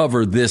just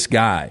cover this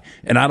guy.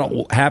 And I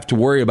don't have to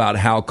worry about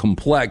how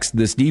complex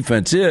this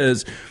defense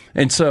is.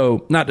 And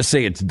so, not to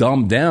say it's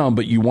dumbed down,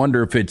 but you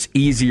wonder if it's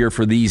easier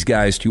for these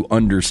guys to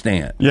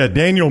understand. Yeah,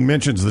 Daniel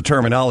mentions the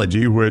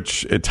terminology,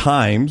 which at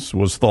times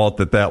was thought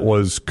that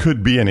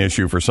could be an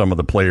issue for some of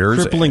the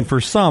players. Crippling for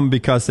some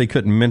because they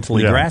couldn't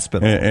mentally grasp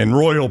it. And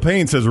Royal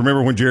Payne says,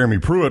 remember when Jeremy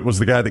Pruitt was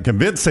the guy that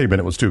convinced Saban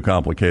it was too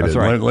complicated? That's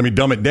right. Let me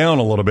dumb it down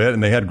a little bit,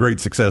 and they had great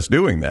success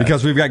doing that.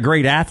 Because we've got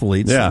great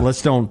athletes. Yeah.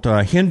 Let's don't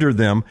hinder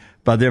them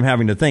by them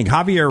having to think.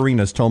 Javier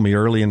Arenas told me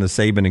early in the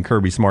Saban and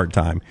Kirby Smart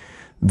time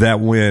that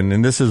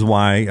and this is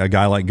why a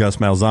guy like Gus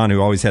Malzahn,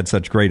 who always had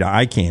such great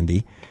eye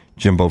candy,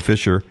 Jimbo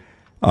Fisher,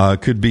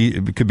 could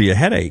be a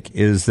headache,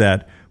 is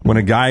that when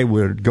a guy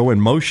would go in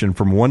motion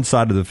from one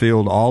side of the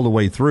field all the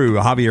way through,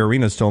 Javier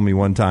Arenas told me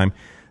one time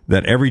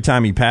that every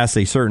time he passed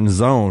a certain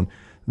zone,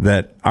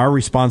 that our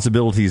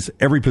responsibilities,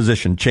 every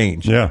position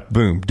changed. Yeah.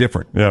 Boom.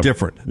 Different.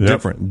 Different.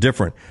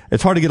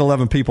 It's hard to get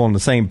 11 people on the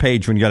same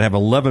page when you got to have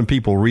 11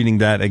 people reading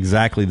that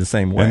exactly the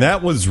same way. And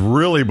that was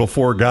really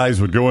before guys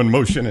would go in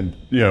motion and,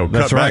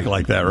 cut back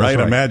like that, right?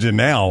 Imagine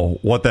now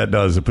what that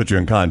does to put you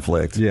in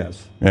conflict.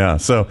 Yes. Yeah.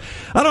 So,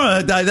 I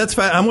don't know.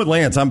 I'm with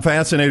Lance. I'm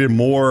fascinated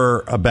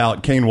more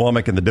about Kane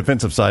Womack and the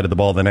defensive side of the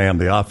ball than I am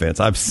the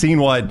offense. I've seen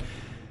what,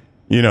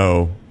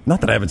 not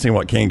that I haven't seen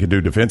what Kane could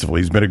do defensively.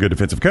 He's been a good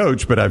defensive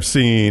coach, but I've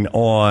seen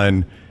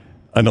on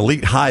an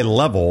elite high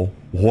level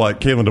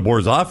what Kalen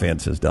DeBoer's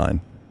offense has done.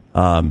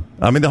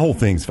 The whole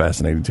thing's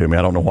fascinating to me.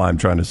 I don't know why I'm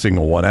trying to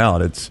signal one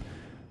out. It's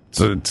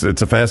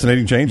a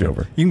fascinating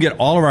changeover. You can get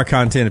all of our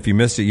content if you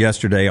missed it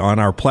yesterday on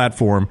our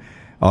platform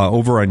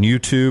over on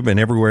YouTube and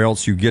everywhere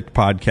else you get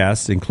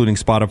podcasts, including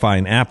Spotify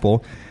and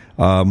Apple.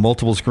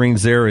 Multiple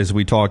screens there as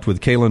we talked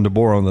with Kalen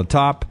DeBoer on the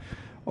top.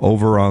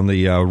 Over on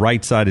the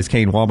right side is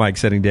Kane Womack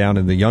sitting down,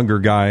 and the younger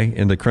guy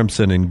in the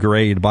crimson and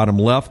gray, bottom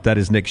left, that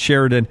is Nick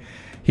Sheridan.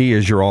 He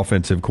is your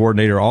offensive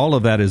coordinator. All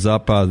of that is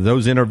up,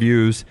 those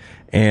interviews,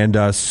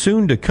 and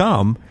soon to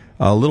come,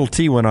 Little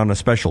T went on a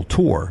special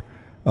tour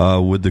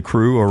with the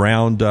crew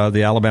around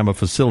the Alabama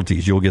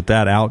facilities. You'll get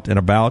that out and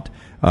about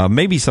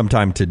maybe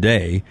sometime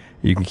today.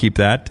 You can keep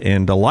that,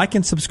 and like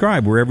and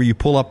subscribe wherever you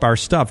pull up our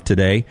stuff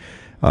today.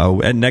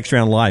 At Next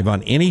Round Live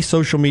on any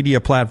social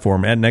media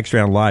platform at Next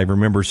Round Live.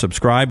 Remember,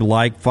 subscribe,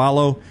 like,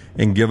 follow,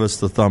 and give us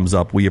the thumbs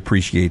up. We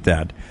appreciate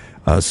that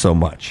so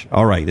much.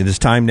 All right, it is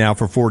time now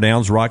for Four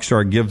Downs.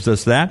 Rockstar gives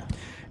us that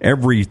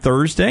every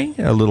Thursday.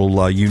 A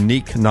little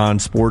unique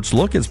non-sports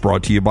look. It's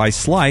brought to you by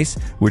Slice,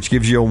 which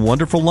gives you a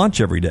wonderful lunch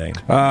every day.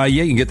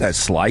 You can get that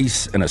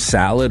slice and a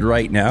salad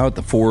right now at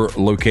the 4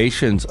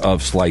 locations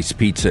of Slice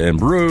Pizza and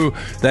Brew.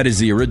 That is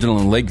the original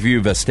in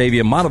Lakeview,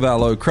 Vestavia,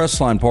 Montevallo,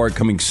 Crestline Park,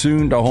 coming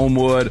soon to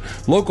Homewood.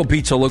 Local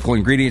pizza, local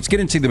ingredients. Get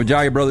and see the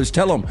Majaya Brothers.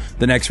 Tell them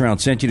the Next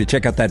Round sent you to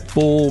check out that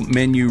full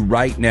menu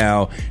right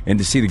now and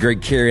to see the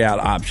great carry-out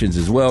options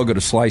as well. Go to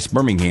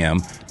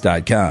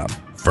slicebirmingham.com.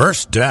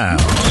 First down.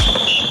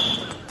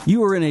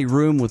 You are in a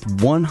room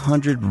with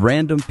 100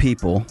 random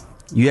people.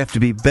 You have to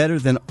be better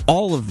than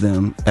all of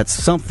them at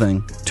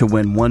something to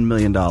win $1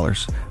 million.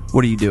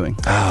 What are you doing?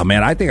 Oh,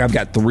 man, I think I've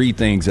got 3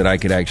 things that I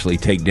could actually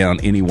take down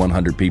any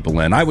 100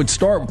 people in. I would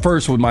start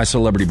first with my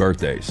celebrity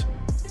birthdays.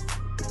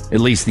 At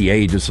least the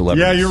age of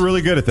celebrities. Yeah, you're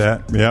really good at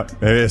that. Yeah,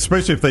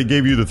 especially if they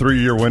gave you the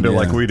 3-year window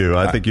like we do.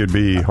 I think you'd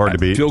be hard to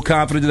beat. Feel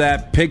confident of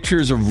that.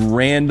 Pictures of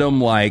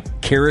random,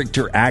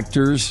 character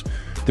actors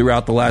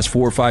throughout the last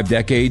 4 or 5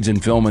 decades in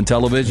film and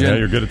television. Yeah,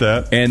 you're good at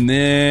that. And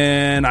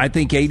then I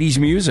think 80s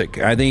music.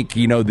 I think,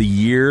 the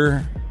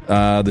year,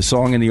 the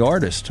song, and the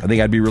artist. I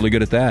think I'd be really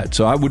good at that.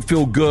 So I would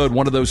feel good.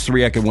 One of those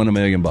 3, I could win $1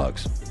 million.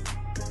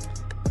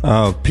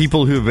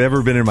 People who have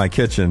ever been in my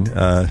kitchen.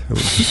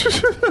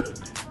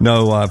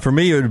 No, for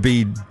me, it would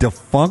be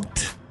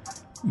defunct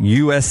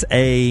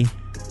USA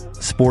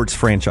sports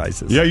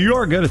franchises. Yeah, you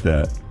are good at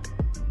that.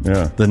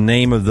 Yeah. The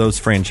name of those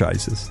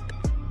franchises.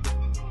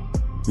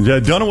 Yeah,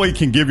 Dunaway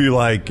can give you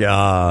like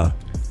the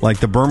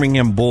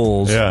Birmingham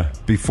Bulls. Yeah.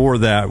 Before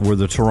that were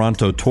the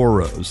Toronto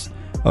Toros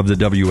of the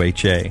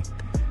WHA.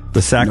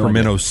 The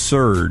Sacramento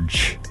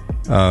Surge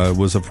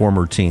was a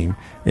former team.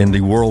 In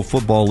the World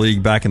Football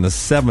League back in the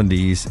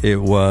 70s, it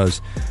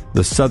was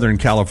the Southern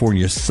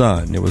California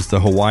Sun. It was the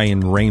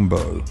Hawaiian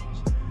Rainbow.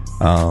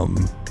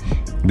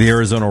 The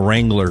Arizona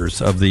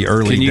Wranglers of the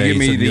early days. Can you give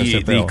me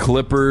of the the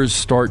Clippers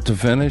start to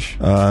finish?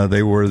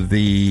 They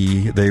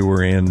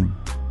were in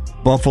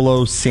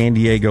Buffalo, San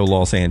Diego,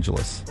 Los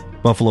Angeles.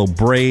 Buffalo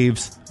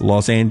Braves,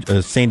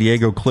 San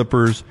Diego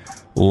Clippers,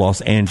 Los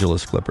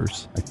Angeles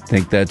Clippers. I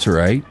think that's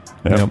right.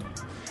 Yep.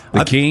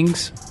 The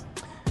Kings?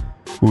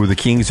 Ooh, the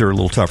Kings are a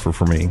little tougher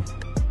for me.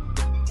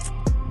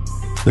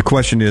 The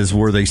question is,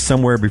 were they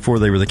somewhere before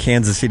they were the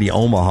Kansas City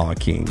Omaha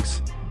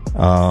Kings?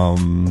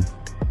 And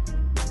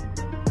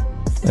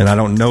I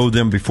don't know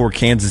them before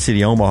Kansas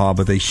City Omaha,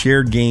 but they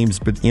shared games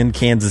in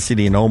Kansas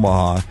City and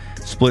Omaha.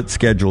 Split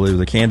schedule. It was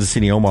the Kansas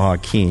City Omaha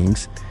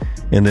Kings,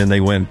 and then they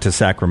went to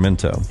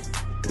Sacramento.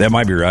 That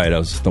might be right. I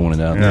was throwing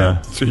it out.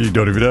 Yeah, so you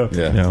don't even know.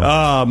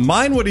 Yeah.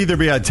 Mine would either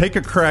be I'd take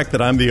a crack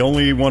that I'm the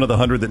only one of the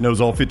 100 that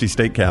knows all 50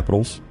 state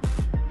capitals,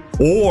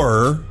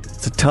 or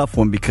It's a tough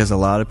one because a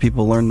lot of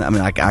people learn that. I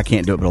mean, I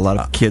can't do it, but a lot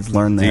of kids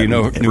learn that. Do you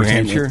know and New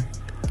retain Hampshire? it.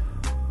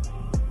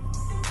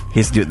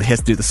 He has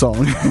to do the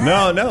song.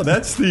 no,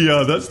 that's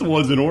the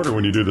ones in order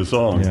when you do the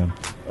song. Yeah.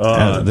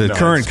 The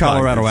current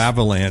Colorado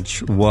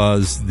Avalanche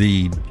was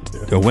the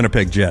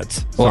Winnipeg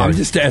Jets. Well, Sorry. I'm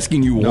just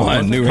asking you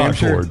one. New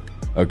Hampshire.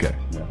 Okay.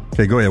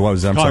 Okay, go ahead. What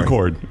was that? I'm sorry.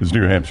 Concord is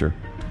New Hampshire.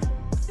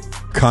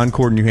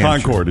 Concord, New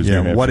Hampshire. Concord is New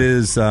Hampshire. What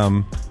is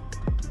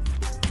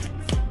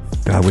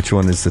which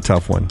one is the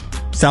tough one?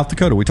 South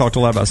Dakota. We talked a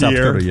lot about South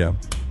Pierre. Dakota. Yeah.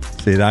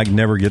 See, I can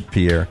never get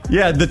Pierre.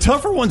 Yeah, the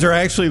tougher ones are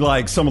actually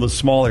like some of the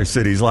smaller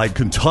cities, like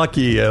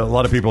Kentucky. A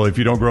lot of people, if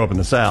you don't grow up in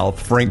the South,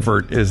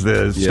 Frankfort is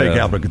the state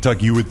capital of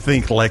Kentucky. You would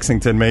think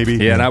Lexington, maybe.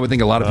 Yeah, and I would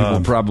think a lot of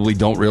people probably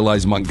don't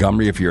realize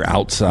Montgomery if you're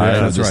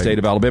outside of the state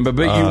of Alabama.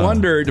 But you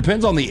wonder, it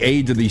depends on the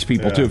age of these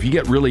people, too. If you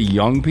get really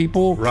young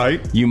people,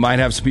 you might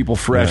have some people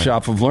fresh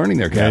off of learning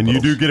their capitals.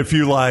 And you do get a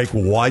few like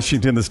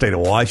Washington, the state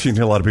of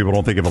Washington. A lot of people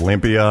don't think of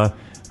Olympia.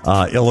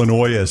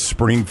 Illinois is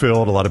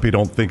Springfield. A lot of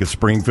people don't think of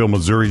Springfield.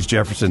 Missouri's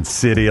Jefferson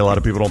City. A lot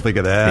of people don't think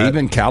of that.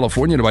 Even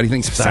California, nobody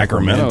thinks of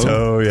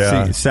Sacramento.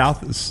 Yeah.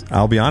 See,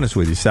 I'll be honest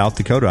with you, South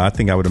Dakota, I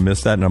think I would have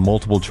missed that in a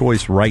multiple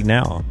choice right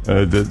now.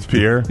 That's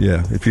Pierre?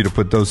 Yeah, if you'd have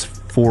put those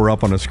four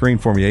up on the screen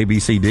for me, A,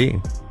 B, C,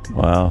 D.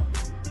 Wow.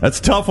 That's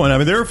a tough one. I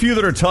mean, there are a few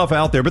that are tough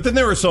out there, but then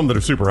there are some that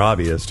are super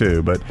obvious,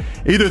 too. But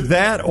either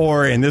that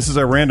or, and this is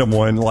a random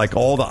one, like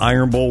all the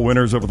Iron Bowl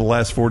winners over the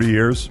last 40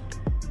 years.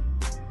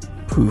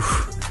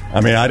 Oof. I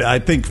mean, I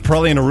think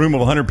probably in a room of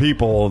 100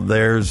 people,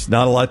 there's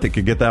not a lot that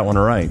could get that one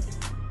right.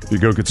 If you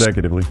go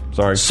consecutively.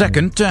 Sorry.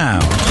 Second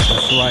down.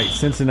 That's right.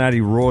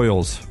 Cincinnati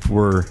Royals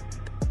were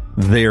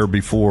there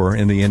before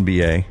in the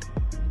NBA.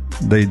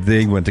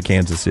 They went to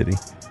Kansas City,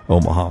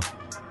 Omaha.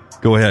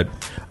 Go ahead.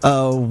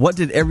 What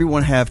did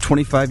everyone have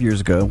 25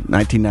 years ago,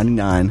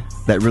 1999,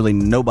 that really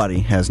nobody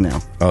has now?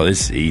 Oh,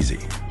 this is easy.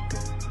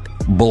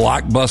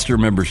 Blockbuster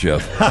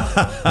membership.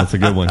 That's a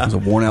good one. It's a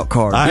worn-out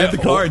card. I have the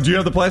card. Do you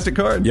have the plastic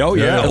card? Oh,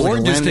 yeah. Or Or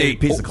just just a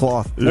piece of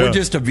cloth. Or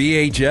just a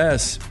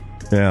VHS.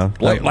 Yeah.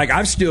 Like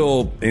I've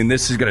still, and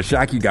this is going to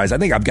shock you guys, I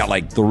think I've got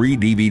like 3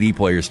 DVD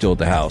players still at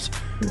the house.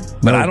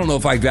 But I don't know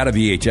if I've got a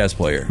VHS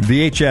player.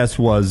 VHS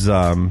was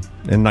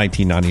in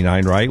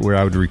 1999, right? Where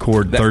I would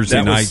record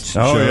Thursday night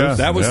shows. Yeah.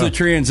 That was the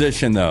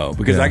transition, though,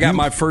 because I got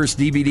my first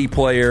DVD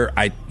player,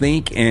 I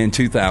think, in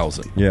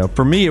 2000. Yeah,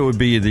 for me, it would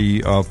be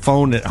the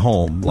phone at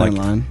home.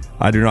 Landline.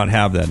 I do not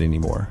have that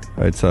anymore.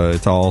 It's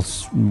all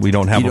we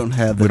don't have.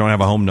 We don't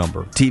have a home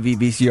number. TV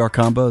VCR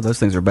combo. Those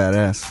things are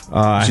badass.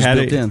 I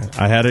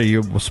had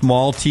a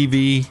small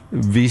TV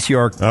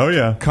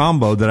VCR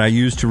combo that I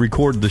used to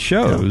record the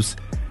shows.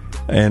 Yeah.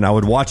 And I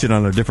would watch it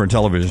on a different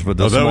television. But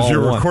that was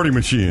your recording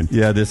machine.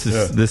 Yeah,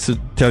 this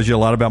tells you a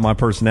lot about my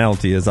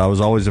personality. Is I was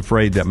always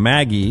afraid that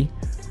Maggie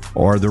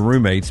or the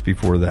roommates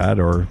before that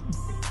or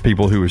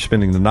people who were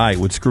spending the night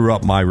would screw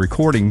up my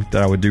recording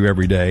that I would do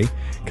every day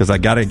because I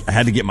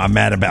had to get my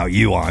Mad About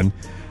You on.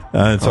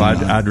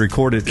 I'd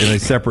record it in a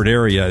separate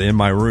area in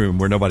my room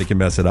where nobody can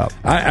mess it up.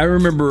 I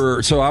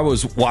remember, so I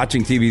was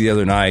watching TV the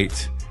other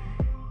night,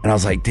 and I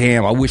was like,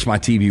 damn, I wish my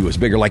TV was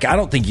bigger. Like, I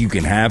don't think you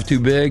can have too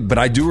big, but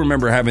I do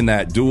remember having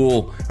that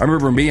dual. I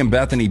remember me and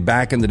Bethany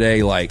back in the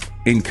day, like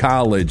in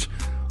college,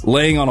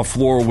 laying on a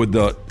floor with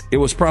it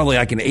was probably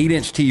like an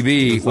 8-inch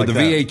TV with the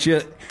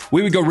VHS.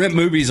 We would go rent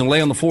movies and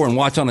lay on the floor and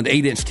watch on an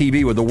 8-inch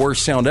TV with the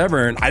worst sound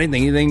ever, and I didn't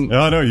think anything.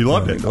 No, no, you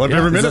loved it. I loved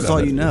every minute. That's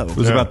all you know. It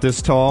was about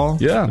this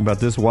tall, about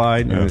this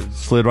wide, and it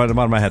slid right in the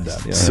bottom of my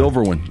head.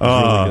 Silver one. It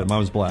was really good. Mine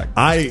was black.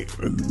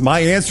 My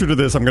answer to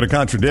this, I'm going to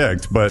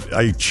contradict, but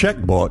a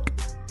checkbook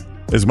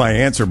is my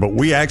answer, but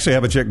we actually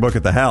have a checkbook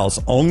at the house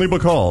only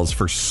because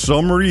for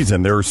some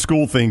reason there are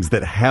school things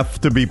that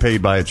have to be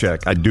paid by a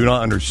check. I do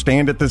not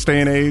understand it this day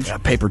and age. A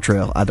paper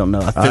trail. I don't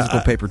know. A physical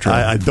paper trail.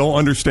 I don't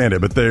understand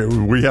it, but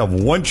we have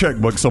one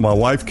checkbook so my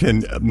wife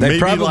can They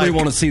probably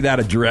want to see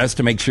that address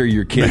to make sure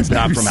your kid's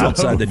not from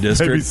outside the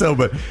district. Maybe so,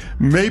 but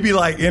maybe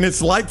and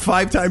it's like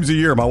 5 times a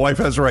year. My wife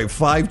has to write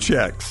 5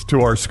 checks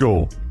to our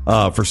school.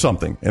 For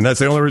something. And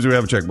that's the only reason we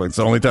have a checkbook. It's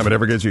the only time it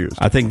ever gets used.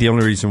 I think the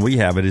only reason we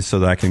have it is so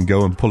that I can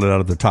go and pull it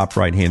out of the top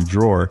right-hand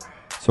drawer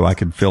so I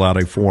can fill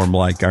out a form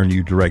like our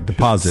new direct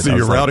deposit. See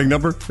your routing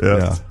number?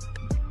 Yeah.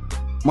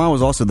 Mine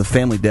was also the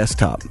family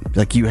desktop.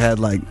 Like you had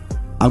I'm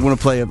going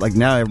to play it. Like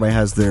now everybody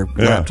has their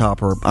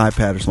laptop or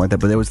iPad or something like that.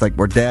 But it was like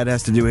where Dad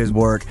has to do his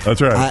work.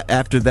 That's right.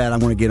 After that, I'm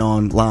going to get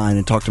online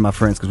and talk to my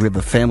friends because we have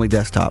the family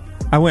desktop.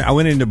 I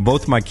went into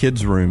both my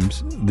kids'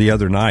 rooms the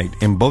other night,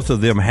 and both of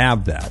them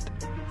have that.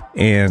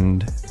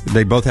 And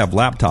they both have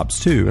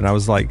laptops too. And I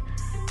was like,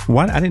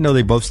 why? I didn't know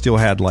they both still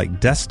had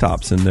like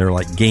desktops and they're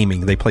like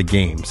gaming. They play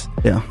games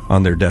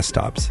on their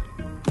desktops.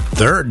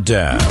 Third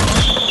down.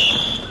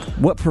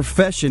 What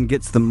profession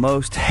gets the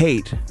most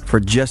hate for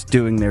just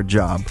doing their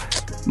job?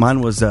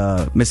 Mine was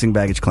missing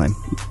baggage claim.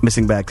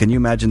 Missing bag. Can you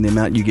imagine the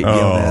amount you get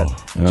yelled at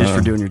just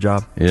for doing your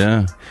job?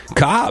 Yeah.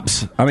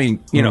 Cops. I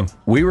mean,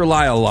 we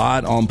rely a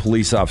lot on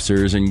police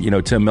officers,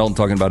 and, Tim Melton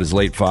talking about his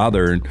late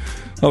father. And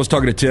I was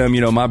talking to Tim,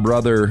 my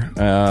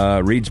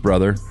brother, Reed's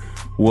brother,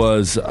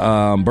 was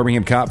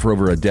Birmingham cop for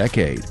over a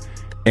decade.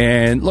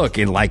 And look,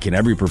 in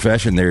every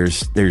profession,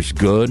 there's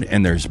good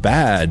and there's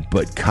bad,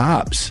 but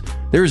cops,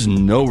 there's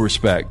no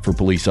respect for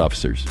police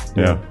officers.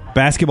 Yeah.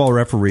 Basketball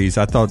referees,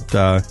 I thought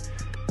I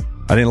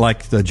didn't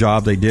like the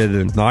job they did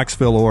in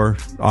Knoxville or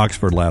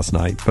Oxford last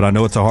night, but I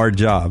know it's a hard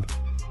job,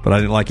 but I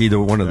didn't like either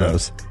one of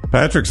those.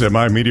 Patrick said,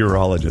 my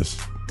meteorologist.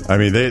 I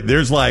mean,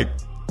 there's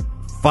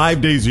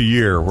 5 days a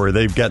year where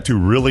they've got to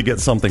really get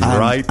something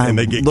right, and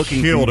they get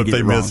killed if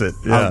they miss it.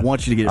 Yeah. I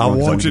want you to get it wrong.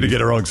 I want you to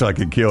get it wrong so I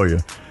can kill you.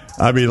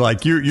 I mean,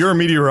 you're a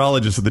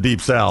meteorologist of the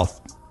Deep South.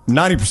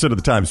 90% of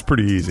the time, it's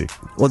pretty easy.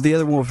 Well, the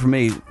other one for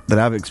me that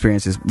I've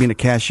experienced is being a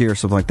cashier or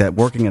something like that,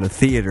 working at a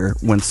theater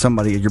when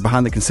you're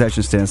behind the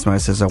concession stand and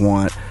somebody says, I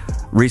want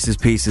Reese's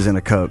Pieces and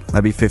a Coke.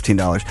 That'd be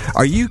 $15.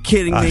 Are you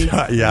kidding me?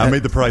 I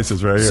made the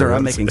prices right here. Sir,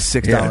 I'm making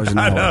 $6 an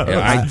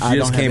hour. I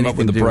just came up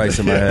with the price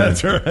in my head.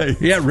 That's right.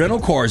 Yeah,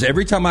 rental cars.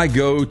 Every time I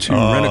go to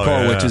rent a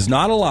car, which is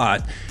not a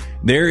lot,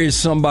 there is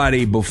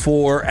somebody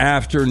before,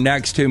 after,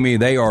 next to me.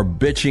 They are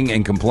bitching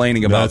and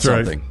complaining about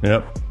something.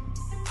 Right.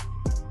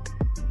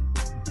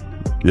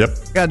 Yep.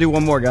 Gotta do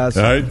one more, guys.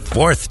 All right.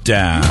 4th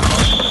down.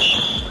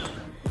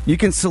 You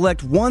can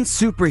select one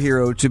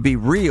superhero to be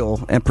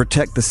real and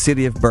protect the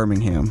city of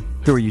Birmingham.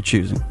 Who are you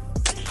choosing?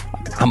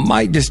 I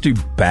might just do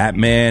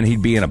Batman.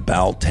 He'd be in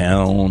About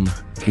Town.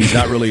 He's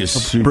not really a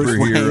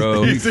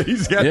superhero.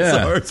 He's got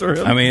stars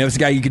around. I mean, this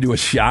guy you could do a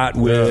shot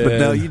with. But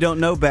no, you don't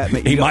know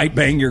Batman. He might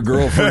bang your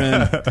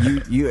girlfriend.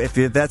 If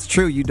that's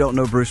true, you don't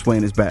know Bruce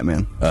Wayne as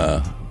Batman.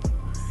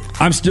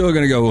 I'm still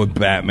going to go with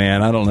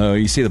Batman. I don't know.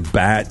 You see the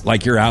bat,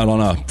 you're out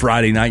on a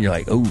Friday night, and you're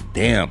like, oh,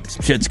 damn,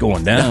 shit's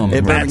going down.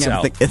 The bat's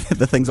out.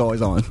 The thing's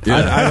always on. Yeah.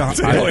 I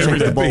don't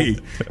change the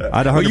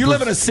bulb. You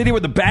live in a city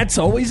where the bat's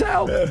always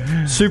out?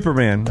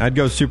 Superman. I'd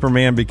go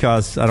Superman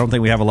because I don't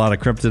think we have a lot of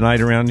kryptonite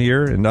around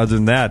here. And other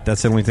than that,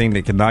 that's the only thing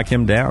that can knock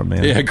him down,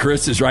 man. Yeah,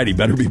 Chris is right. He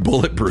better be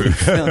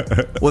bulletproof.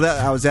 Well,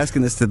 I was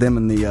asking this to them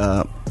in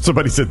the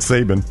somebody said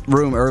Saban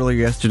room earlier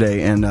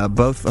yesterday, and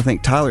both, I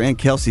think Tyler and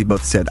Kelsey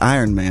both said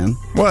Iron Man.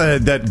 Well,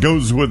 that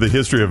goes with the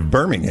history of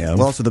Birmingham.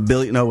 Well, also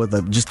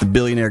just the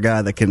billionaire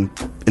guy that can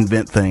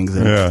invent things.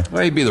 Yeah.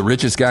 Well, he'd be the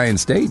richest guy in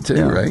state,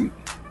 too, right?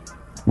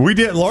 We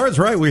did. Laura's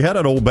right. We had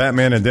an old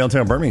Batman in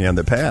downtown Birmingham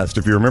that passed.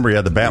 If you remember, he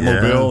had the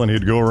Batmobile and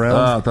he'd go around.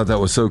 Oh, I thought that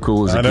was so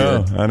cool as a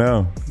kid. I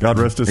know. God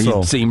rest his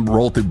soul. He'd see him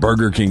roll through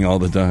Burger King all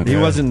the time. He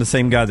wasn't the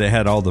same guy that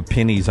had all the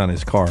pennies on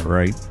his car,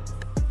 right?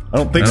 I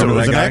don't think so. It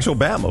was an actual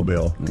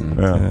Batmobile.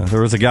 Yeah.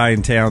 There was a guy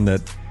in town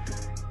that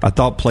I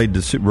thought played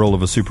the role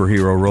of a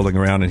superhero rolling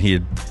around, and he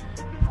had,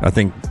 I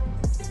think,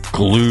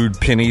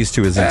 glued pennies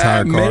to his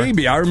entire car.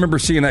 Maybe. I remember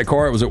seeing that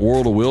car. It was at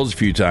World of Wheels a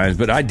few times,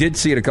 but I did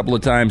see it a couple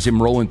of times,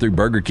 him rolling through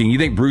Burger King. You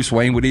think Bruce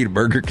Wayne would eat at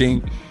Burger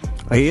King?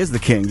 He is the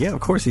king. Yeah,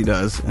 of course he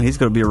does. And he's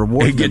going to be a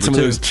reward. He'd get some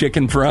of those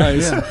chicken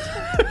fries.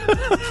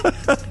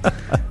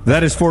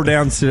 That is 4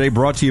 Downs today,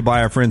 brought to you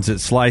by our friends at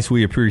Slice.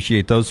 We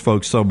appreciate those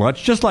folks so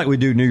much, just like we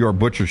do New York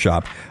Butcher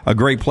Shop. A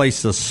great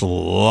place to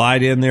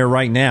slide in there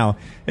right now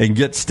and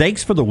get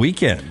steaks for the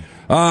weekend.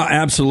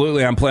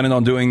 Absolutely. I'm planning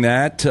on doing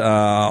that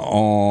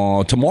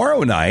on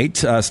tomorrow night.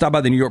 Stop by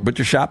the New York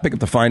Butcher Shop, pick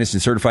up the finest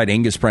and certified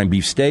Angus prime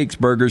beef steaks,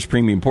 burgers,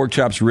 premium pork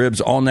chops, ribs,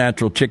 all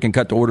natural chicken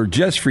cut to order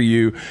just for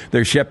you.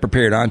 Their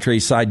chef-prepared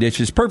entrees, side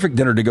dishes, perfect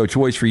dinner-to-go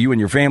choice for you and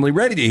your family,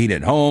 ready to eat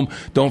at home.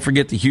 Don't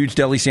forget the huge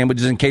deli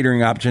sandwiches and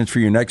catering options for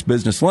your next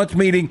business lunch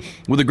meeting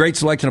with a great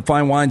selection of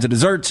fine wines and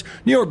desserts.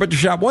 New York Butcher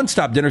Shop,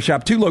 one-stop dinner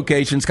shop, 2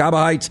 locations, Cabo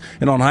Heights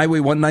and on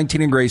Highway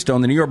 119 in Greystone.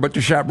 The New York Butcher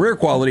Shop, rare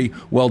quality,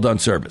 well-done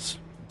service.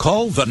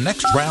 Call the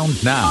next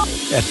round now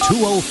at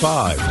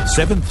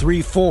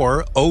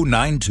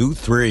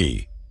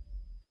 205-734-0923.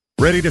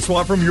 Ready to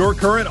swap from your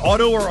current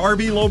auto or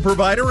RV loan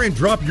provider and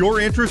drop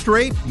your interest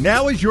rate?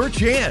 Now is your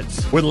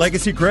chance. With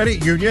Legacy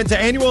Credit Union's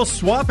annual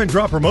swap and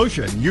drop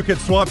promotion, you can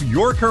swap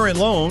your current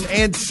loan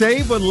and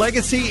save with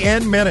Legacy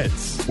in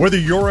minutes. Whether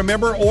you're a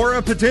member or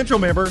a potential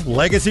member,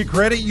 Legacy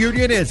Credit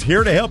Union is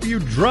here to help you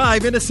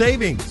drive into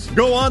savings.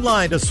 Go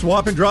online to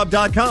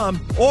swapanddrop.com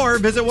or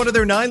visit one of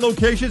their 9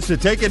 locations to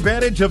take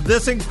advantage of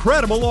this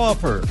incredible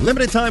offer.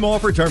 Limited time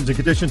offer, terms and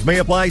conditions may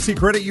apply. See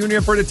Credit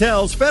Union for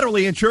details.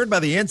 Federally insured by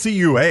the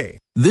NCUA.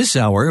 This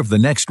hour of The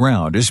Next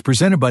Round is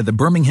presented by the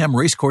Birmingham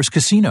Racecourse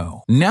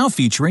Casino, now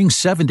featuring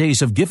 7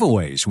 days of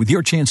giveaways with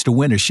your chance to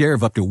win a share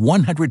of up to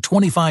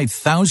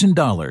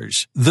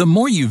 $125,000. The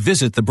more you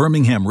visit the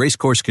Birmingham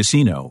Racecourse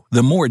Casino,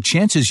 the more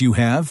chances you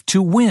have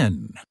to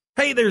win.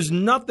 Hey, there's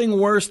nothing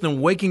worse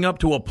than waking up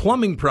to a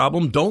plumbing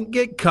problem. Don't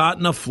get caught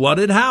in a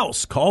flooded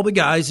house. Call the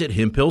guys at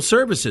Hemp Hill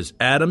Services.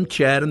 Adam,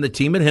 Chad, and the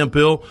team at Hemp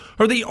Hill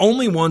are the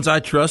only ones I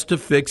trust to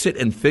fix it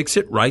and fix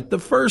it right the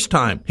first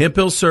time. Hemp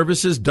Hill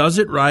Services does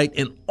it right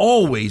and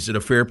always at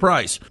a fair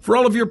price. For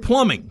all of your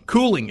plumbing,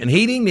 cooling, and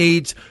heating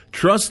needs,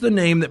 Trust the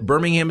name that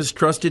Birmingham has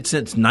trusted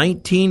since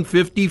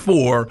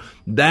 1954.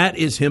 That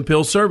is Hemp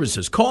Hill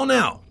Services. Call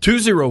now,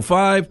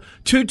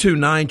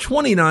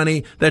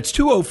 205-229-2090. That's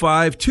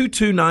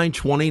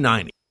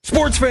 205-229-2090.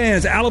 Sports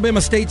fans,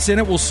 Alabama State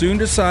Senate will soon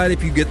decide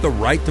if you get the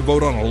right to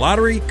vote on a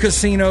lottery,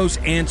 casinos,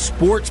 and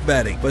sports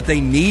betting. But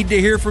they need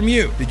to hear from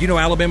you. Did you know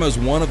Alabama is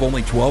one of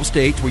only 12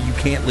 states where you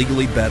can't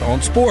legally bet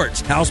on sports?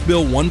 House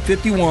Bill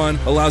 151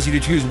 allows you to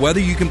choose whether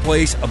you can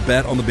place a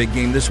bet on the big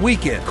game this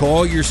weekend.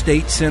 Call your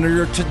state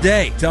senator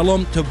today. Tell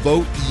them to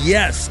vote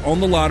yes on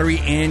the lottery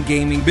and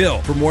gaming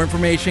bill. For more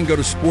information, go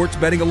to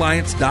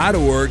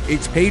sportsbettingalliance.org.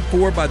 It's paid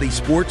for by the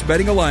Sports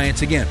Betting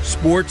Alliance. Again,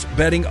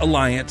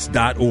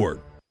 sportsbettingalliance.org.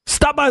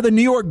 Stop by the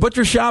New York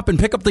Butcher Shop and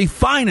pick up the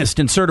finest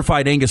in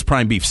certified Angus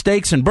prime beef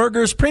steaks and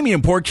burgers,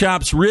 premium pork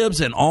chops, ribs,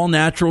 and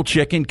all-natural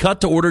chicken cut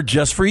to order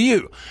just for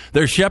you.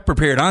 Their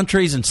chef-prepared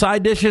entrees and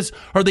side dishes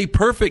are the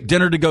perfect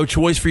dinner-to-go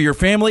choice for your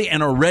family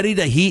and are ready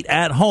to heat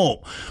at home.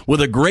 With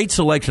a great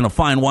selection of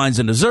fine wines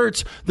and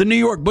desserts, the New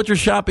York Butcher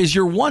Shop is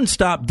your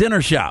one-stop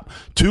dinner shop.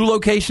 2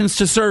 locations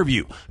to serve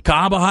you,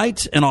 Cahaba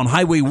Heights and on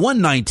Highway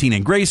 119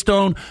 in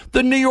Greystone.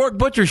 The New York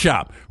Butcher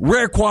Shop.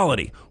 Rare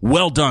quality,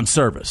 well-done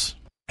service.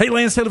 Hey,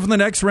 Lance Taylor from the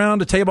next round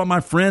to tell you about my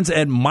friends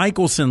at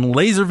Michelson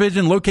Laser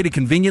Vision, located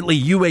conveniently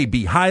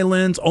UAB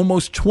Highlands.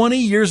 Almost 20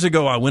 years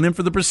ago, I went in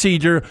for the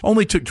procedure.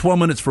 Only took 12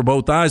 minutes for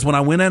both eyes. When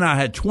I went in, I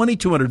had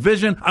 2200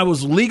 vision. I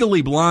was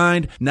legally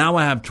blind. Now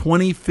I have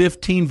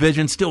 20/15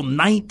 vision, still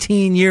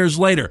 19 years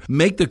later.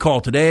 Make the call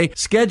today.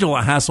 Schedule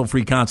a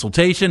hassle-free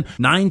consultation.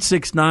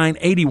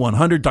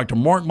 969-8100. Dr.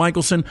 Mark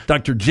Michelson,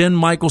 Dr. Jen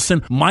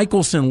Michelson,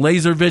 Michelson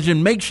Laser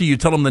Vision. Make sure you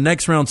tell them the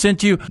next round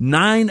sent you.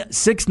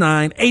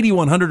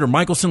 969-8100 or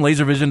MichelsonLaserVision.com.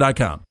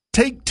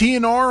 Take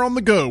TNR on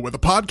the go with a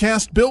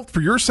podcast built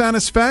for your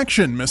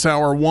satisfaction. Miss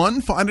Hour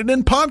 1, find it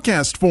in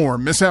podcast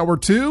form. Miss Hour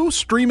 2,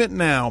 stream it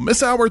now.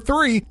 Miss Hour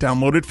 3,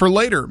 download it for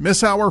later.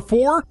 Miss Hour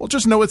 4, well,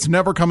 just know it's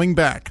never coming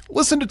back.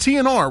 Listen to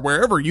TNR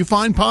wherever you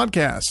find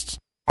podcasts.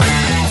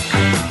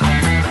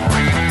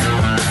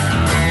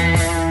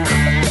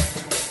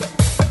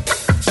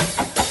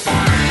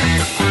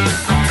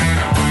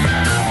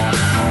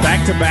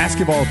 Back to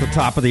basketball at the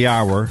top of the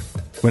hour,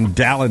 when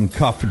Dallin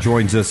Cuff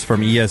joins us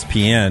from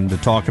ESPN to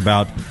talk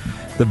about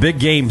the big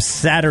game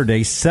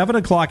Saturday, 7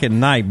 o'clock at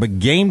night, but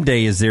game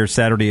day is there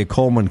Saturday at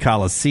Coleman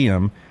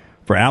Coliseum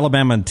for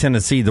Alabama and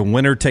Tennessee. The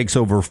winner takes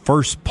over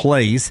first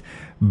place.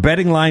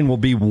 Betting line will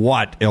be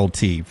what,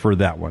 LT, for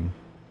that one?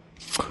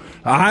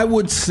 I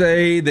would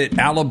say that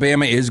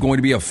Alabama is going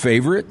to be a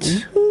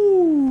favorite.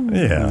 Ooh.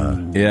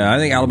 Yeah, I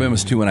think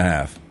Alabama's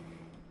 2.5.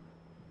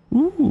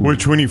 Ooh.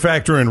 Which, when you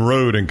factor in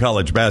road and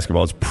college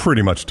basketball, it's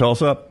pretty much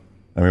toss-up.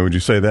 I mean, would you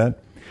say that?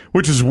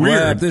 Which is weird.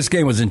 Well, if this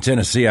game was in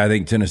Tennessee, I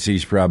think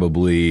Tennessee's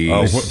probably...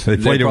 they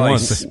played it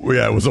once.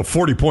 Yeah, it was a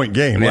 40-point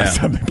game last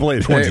time they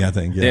played. 20, I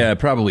think. Yeah,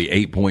 probably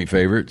 8-point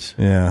favorites.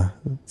 Yeah.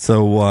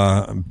 So,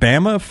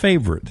 Bama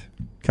favorite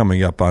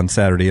coming up on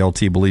Saturday.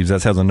 LT believes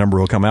that's how the number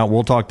will come out.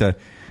 We'll talk to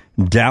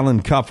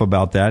Dallin Cuff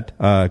about that.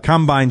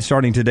 Combine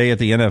starting today at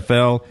the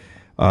NFL.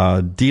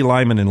 D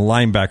linemen and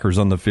linebackers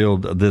on the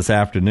field this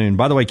afternoon.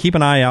 By the way, keep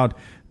an eye out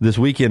this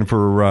weekend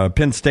for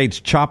Penn State's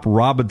Chop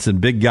Robinson,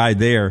 big guy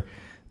there.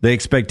 They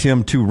expect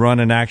him to run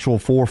an actual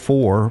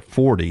 4.4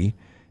 40,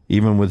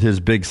 even with his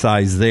big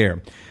size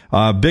there.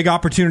 Big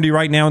opportunity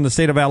right now in the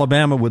state of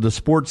Alabama with the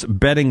Sports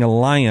Betting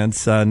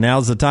Alliance.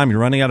 Now's the time.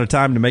 You're running out of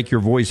time to make your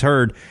voice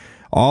heard.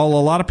 All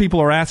a lot of people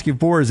are asking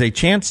for is a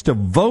chance to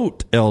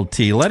vote,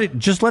 LT. Let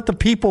the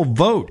people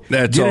vote.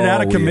 Get it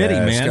out of committee,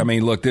 man. I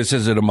mean, look, this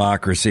is a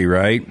democracy,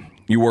 right?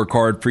 You work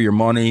hard for your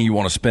money. You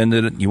want to spend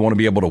it. You want to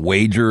be able to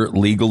wager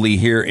legally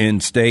here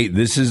in state.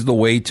 This is the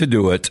way to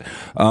do it.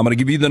 I'm going to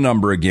give you the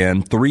number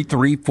again,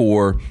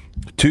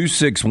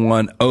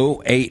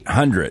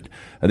 334-261-0800.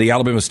 The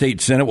Alabama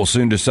State Senate will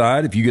soon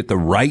decide if you get the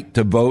right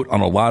to vote on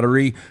a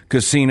lottery,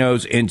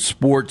 casinos, and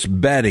sports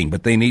betting.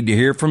 But they need to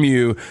hear from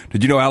you.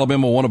 Did you know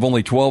Alabama is one of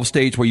only 12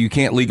 states where you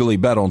can't legally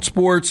bet on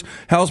sports?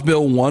 House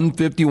Bill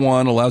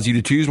 151 allows you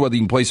to choose whether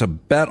you can place a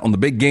bet on the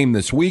big game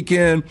this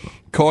weekend.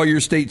 Call your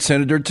state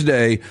senator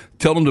today.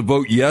 Tell them to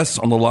vote yes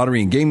on the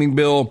lottery and gaming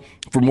bill.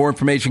 For more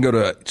information, go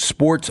to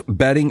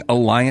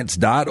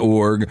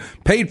sportsbettingalliance.org.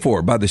 Paid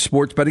for by the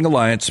Sports Betting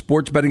Alliance,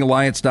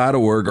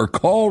 sportsbettingalliance.org, or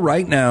call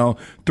right now,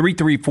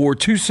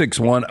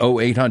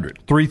 334-261-0800.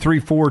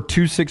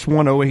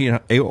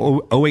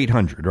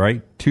 334-261-0800,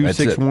 right?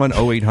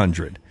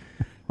 261-0800.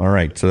 All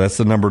right, so that's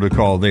the number to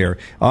call there.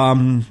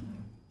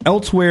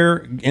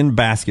 Elsewhere in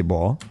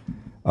basketball,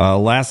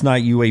 last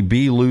night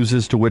UAB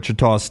loses to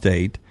Wichita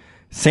State.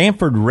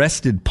 Sanford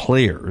rested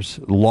players,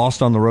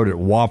 lost on the road at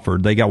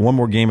Wofford. They got one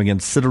more game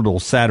against Citadel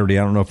Saturday.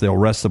 I don't know if they'll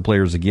rest the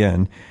players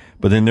again,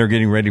 but then they're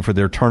getting ready for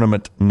their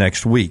tournament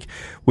next week.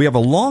 We have a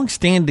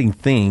long-standing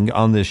thing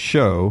on this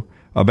show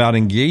about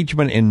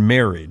engagement and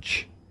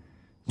marriage.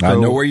 I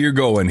know where you're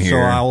going here. So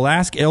I will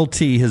ask LT,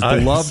 his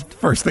beloved...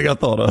 First thing I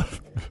thought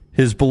of.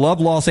 His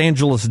beloved Los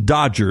Angeles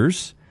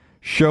Dodgers,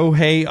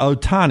 Shohei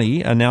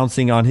Ohtani,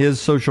 announcing on his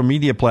social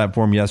media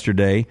platform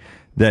yesterday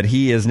that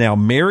he is now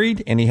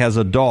married and he has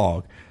a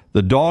dog.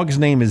 The dog's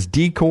name is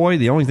Decoy.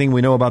 The only thing we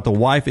know about the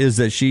wife is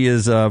that she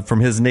is from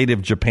his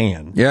native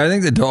Japan. Yeah, I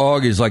think the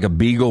dog is like a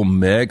beagle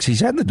mix. He's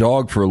had the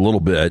dog for a little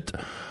bit.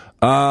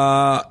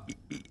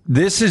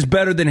 This is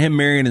better than him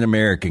marrying an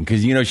American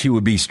because, she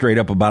would be straight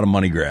up about a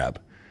money grab.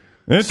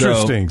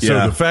 Interesting.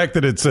 So the fact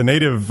that it's a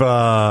native...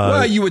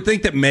 well, you would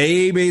think that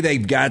maybe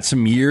they've got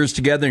some years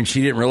together and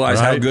she didn't realize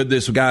how good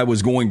this guy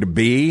was going to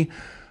be.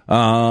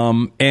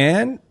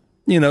 And...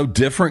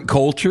 different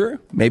culture.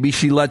 Maybe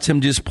she lets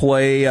him just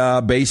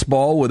play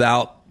baseball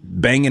without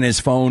banging his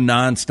phone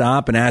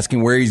nonstop and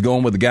asking where he's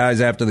going with the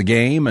guys after the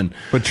game.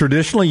 But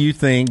traditionally, you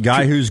think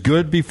guy who's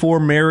good before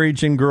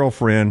marriage and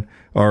girlfriend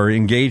or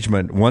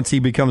engagement, once he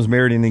becomes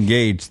married and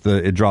engaged,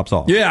 it drops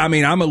off. Yeah,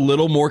 I'm a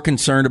little more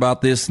concerned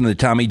about this than the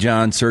Tommy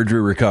John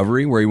surgery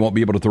recovery, where he won't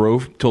be able to throw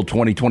till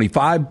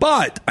 2025.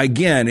 But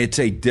again, it's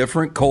a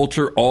different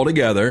culture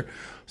altogether.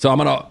 So I'm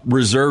going to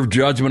reserve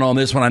judgment on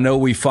this one. I know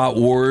we fought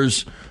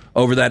wars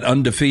over that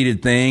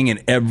undefeated thing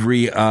in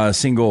every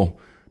single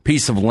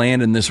piece of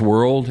land in this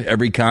world,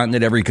 every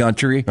continent, every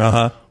country.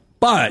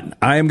 But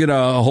I am going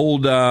to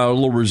hold a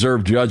little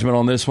reserved judgment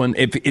on this one.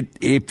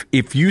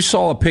 If you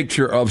saw a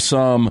picture of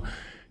some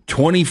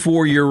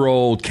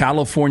 24-year-old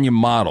California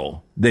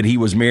model that he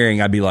was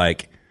marrying, I'd be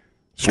like,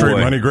 straight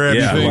money grab.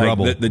 Yeah,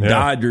 like the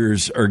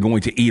Dodgers are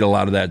going to eat a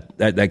lot of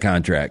that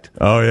contract.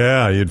 Oh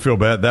yeah, you'd feel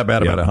that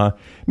bad about it, huh?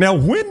 Now,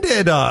 when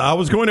did I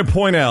was going to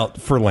point out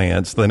for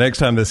Lance the next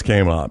time this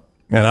came up,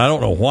 and I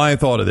don't know why I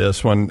thought of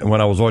this when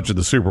I was watching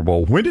the Super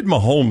Bowl. When did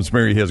Mahomes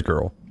marry his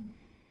girl?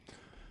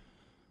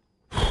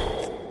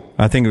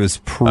 I think it was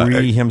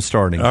him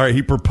starting. All right,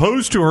 he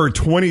proposed to her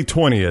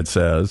 2020. It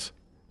says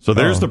so.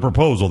 There's the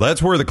proposal.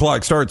 That's where the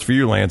clock starts for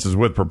you, Lance, is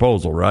with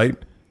proposal, right?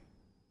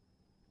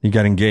 He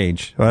got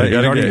engaged. He'd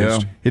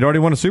already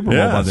won a Super Bowl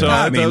by then. So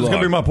that was going to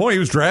be my point. He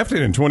was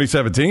drafted in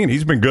 2017.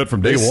 He's been good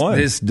from day one.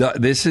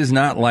 This is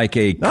not like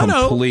a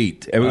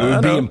complete. It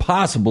would be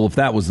impossible if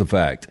that was the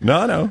fact.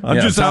 No. I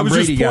was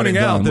just pointing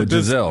out that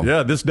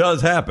this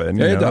does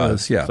happen. It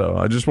does. Yeah. So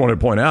I just wanted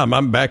to point out.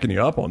 I'm backing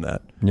you up on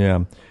that. Yeah.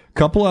 A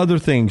couple other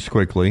things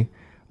quickly.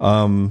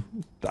 I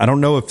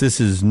don't know if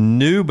this is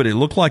new, but it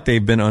looked like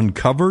they've been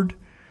uncovered.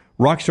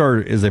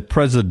 Rockstar is a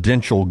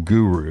presidential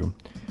guru.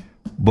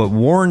 But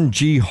Warren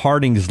G.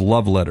 Harding's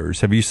love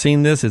letters. Have you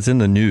seen this? It's in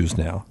the news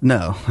now.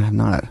 No, I have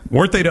not.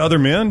 Weren't they to other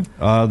men?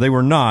 They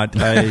were not.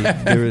 Was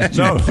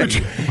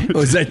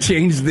that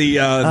changed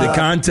the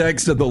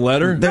context of the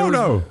letter?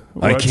 No.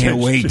 I can't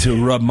wait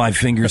to rub my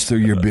fingers through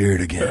your beard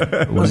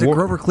again. Was it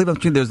Grover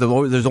Cleveland? There's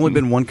only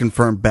been one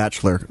confirmed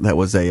bachelor that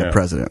was a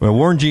president. Well,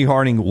 Warren G.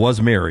 Harding was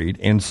married,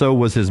 and so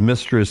was his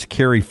mistress,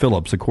 Carrie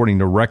Phillips, according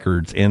to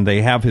records, and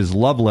they have his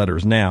love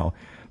letters now.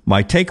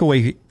 My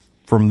takeaway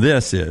from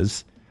this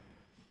is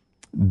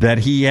that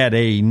he had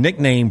a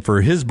nickname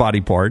for his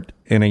body part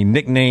and a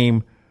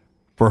nickname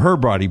for her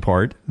body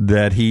part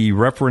that he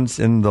referenced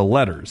in the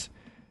letters.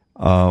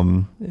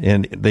 And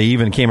they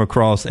even came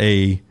across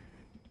a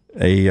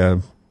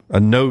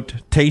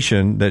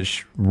notation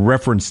that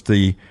referenced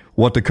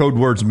what the code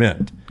words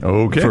meant.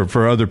 Okay.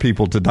 For other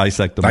people to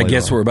dissect them. I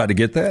guess we're about to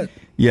get that.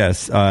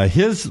 Yes.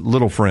 His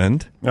little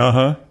friend,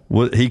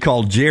 he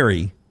called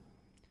Jerry.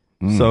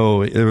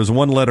 So there was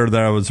one letter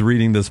that I was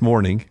reading this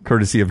morning,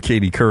 courtesy of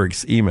Katie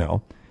Couric's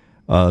email,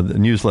 the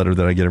newsletter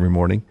that I get every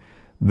morning,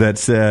 that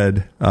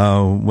said,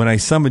 when I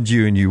summoned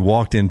you and you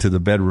walked into the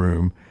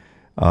bedroom,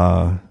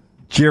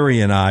 Jerry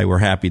and I were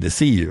happy to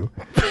see you.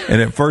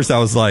 And at first I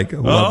was like,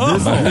 well,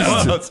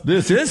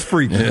 this is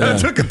freaky. That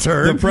took a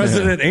turn. The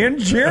president and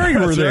Jerry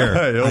were there.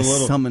 Right. I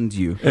summoned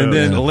you. And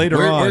then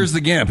later on. Where's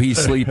the Gamp? He's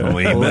sleeping.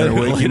 We better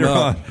wake him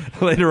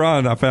up. Later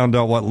on, I found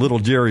out what little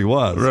Jerry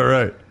was.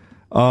 Right.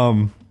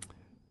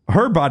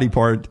 Her body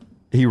part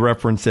he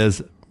referenced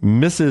as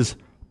Mrs.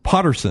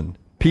 Potterson,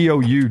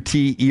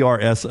 Pouterson.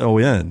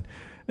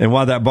 And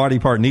while that body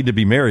part need to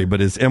be married,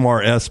 but it's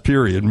MRS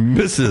period,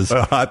 Mrs.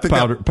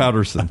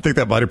 Pouterson. I think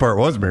that body part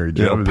was married.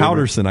 Yeah,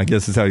 Pouterson, I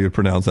guess is how you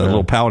pronounce that. A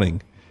little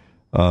pouting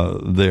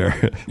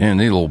there. Yeah,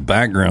 need a little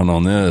background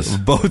on this.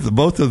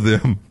 Both of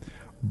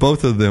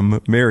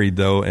them married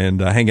though, and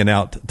hanging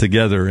out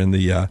together in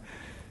the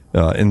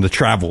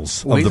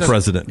travels of the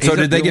president. So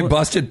did they get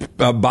busted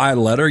by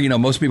letter?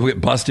 Most people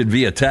get busted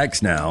via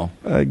text now.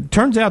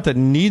 Turns out that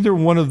neither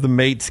one of the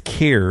mates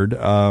cared.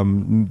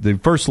 The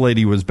first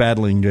lady was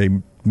battling a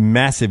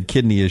massive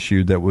kidney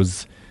issue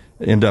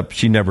that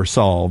she never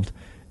solved.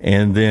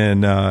 And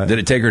then did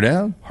it take her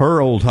down?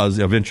 Her old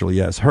husband, eventually,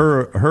 yes.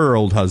 Her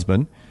old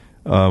husband,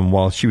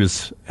 while she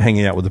was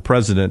hanging out with the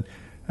president,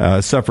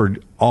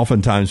 suffered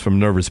oftentimes from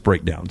nervous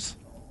breakdowns.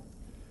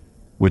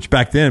 Which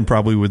back then,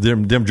 probably with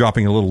them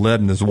dropping a little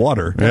lead in his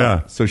water.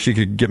 Yeah. So she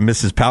could get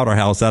Mrs.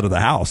 Powderhouse out of the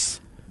house.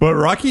 But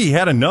Rocky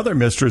had another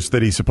mistress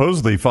that he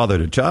supposedly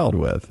fathered a child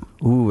with.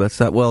 Ooh, that's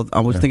that. Well, I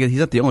was thinking he's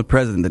not the only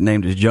president that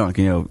named his junk.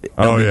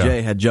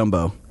 LBJ had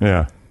Jumbo.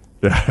 Yeah.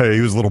 Yeah, he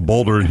was a little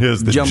bolder in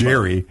his than Jumbo.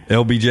 Jerry.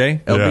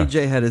 LBJ?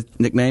 LBJ had his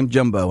nickname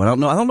Jumbo. And I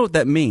don't know what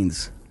that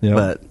means. Yeah.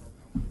 But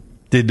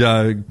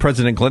did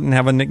President Clinton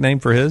have a nickname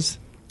for his?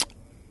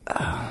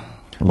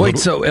 Wait,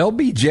 so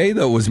LBJ,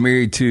 though, was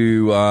married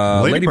to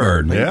Lady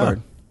Bird. Yeah.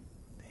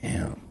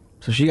 Damn.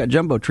 So she got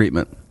jumbo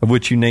treatment. Of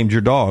which you named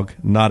your dog,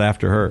 not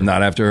after her.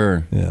 Not after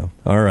her. Yeah.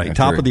 All right. After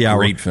Top of the hour.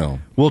 Great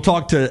film. We'll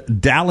talk to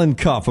Dallin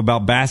Cuff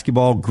about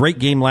basketball. Great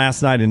game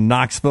last night in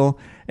Knoxville.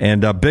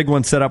 And a big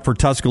one set up for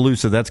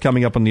Tuscaloosa. That's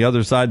coming up on the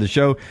other side of the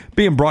show.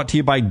 Being brought to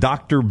you by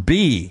Dr.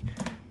 B.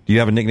 Do you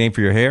have a nickname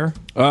for your hair?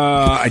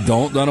 I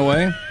don't,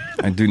 Dunaway.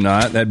 I do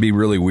not. That'd be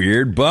really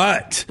weird.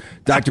 But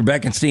Dr.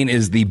 Beckenstein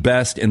is the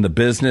best in the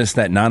business.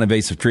 That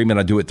non-invasive treatment,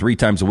 I do it 3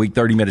 times a week,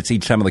 30 minutes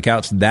each time on the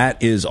couch.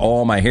 That is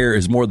all. My hair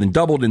is more than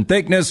doubled in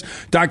thickness.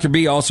 Dr.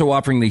 B also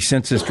offering the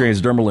Sensus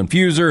Transdermal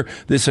Infuser.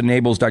 This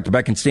enables Dr.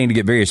 Beckenstein to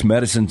get various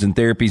medicines and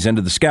therapies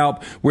into the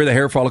scalp where the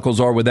hair follicles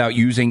are without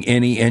using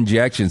any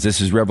injections. This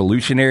is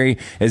revolutionary,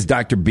 as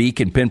Dr. B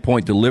can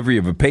pinpoint delivery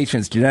of a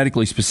patient's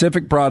genetically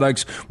specific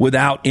products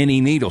without any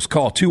needles.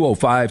 Call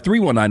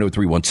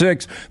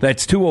 205-319-0316.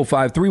 That's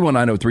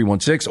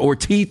 205-319-0316 or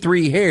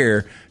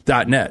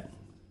T3hair.net.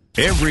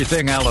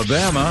 Everything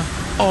Alabama,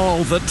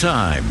 all the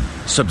time.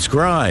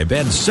 Subscribe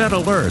and set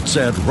alerts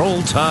at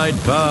Roll Tide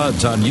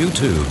Pods on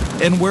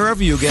YouTube and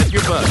wherever you get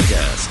your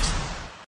podcasts.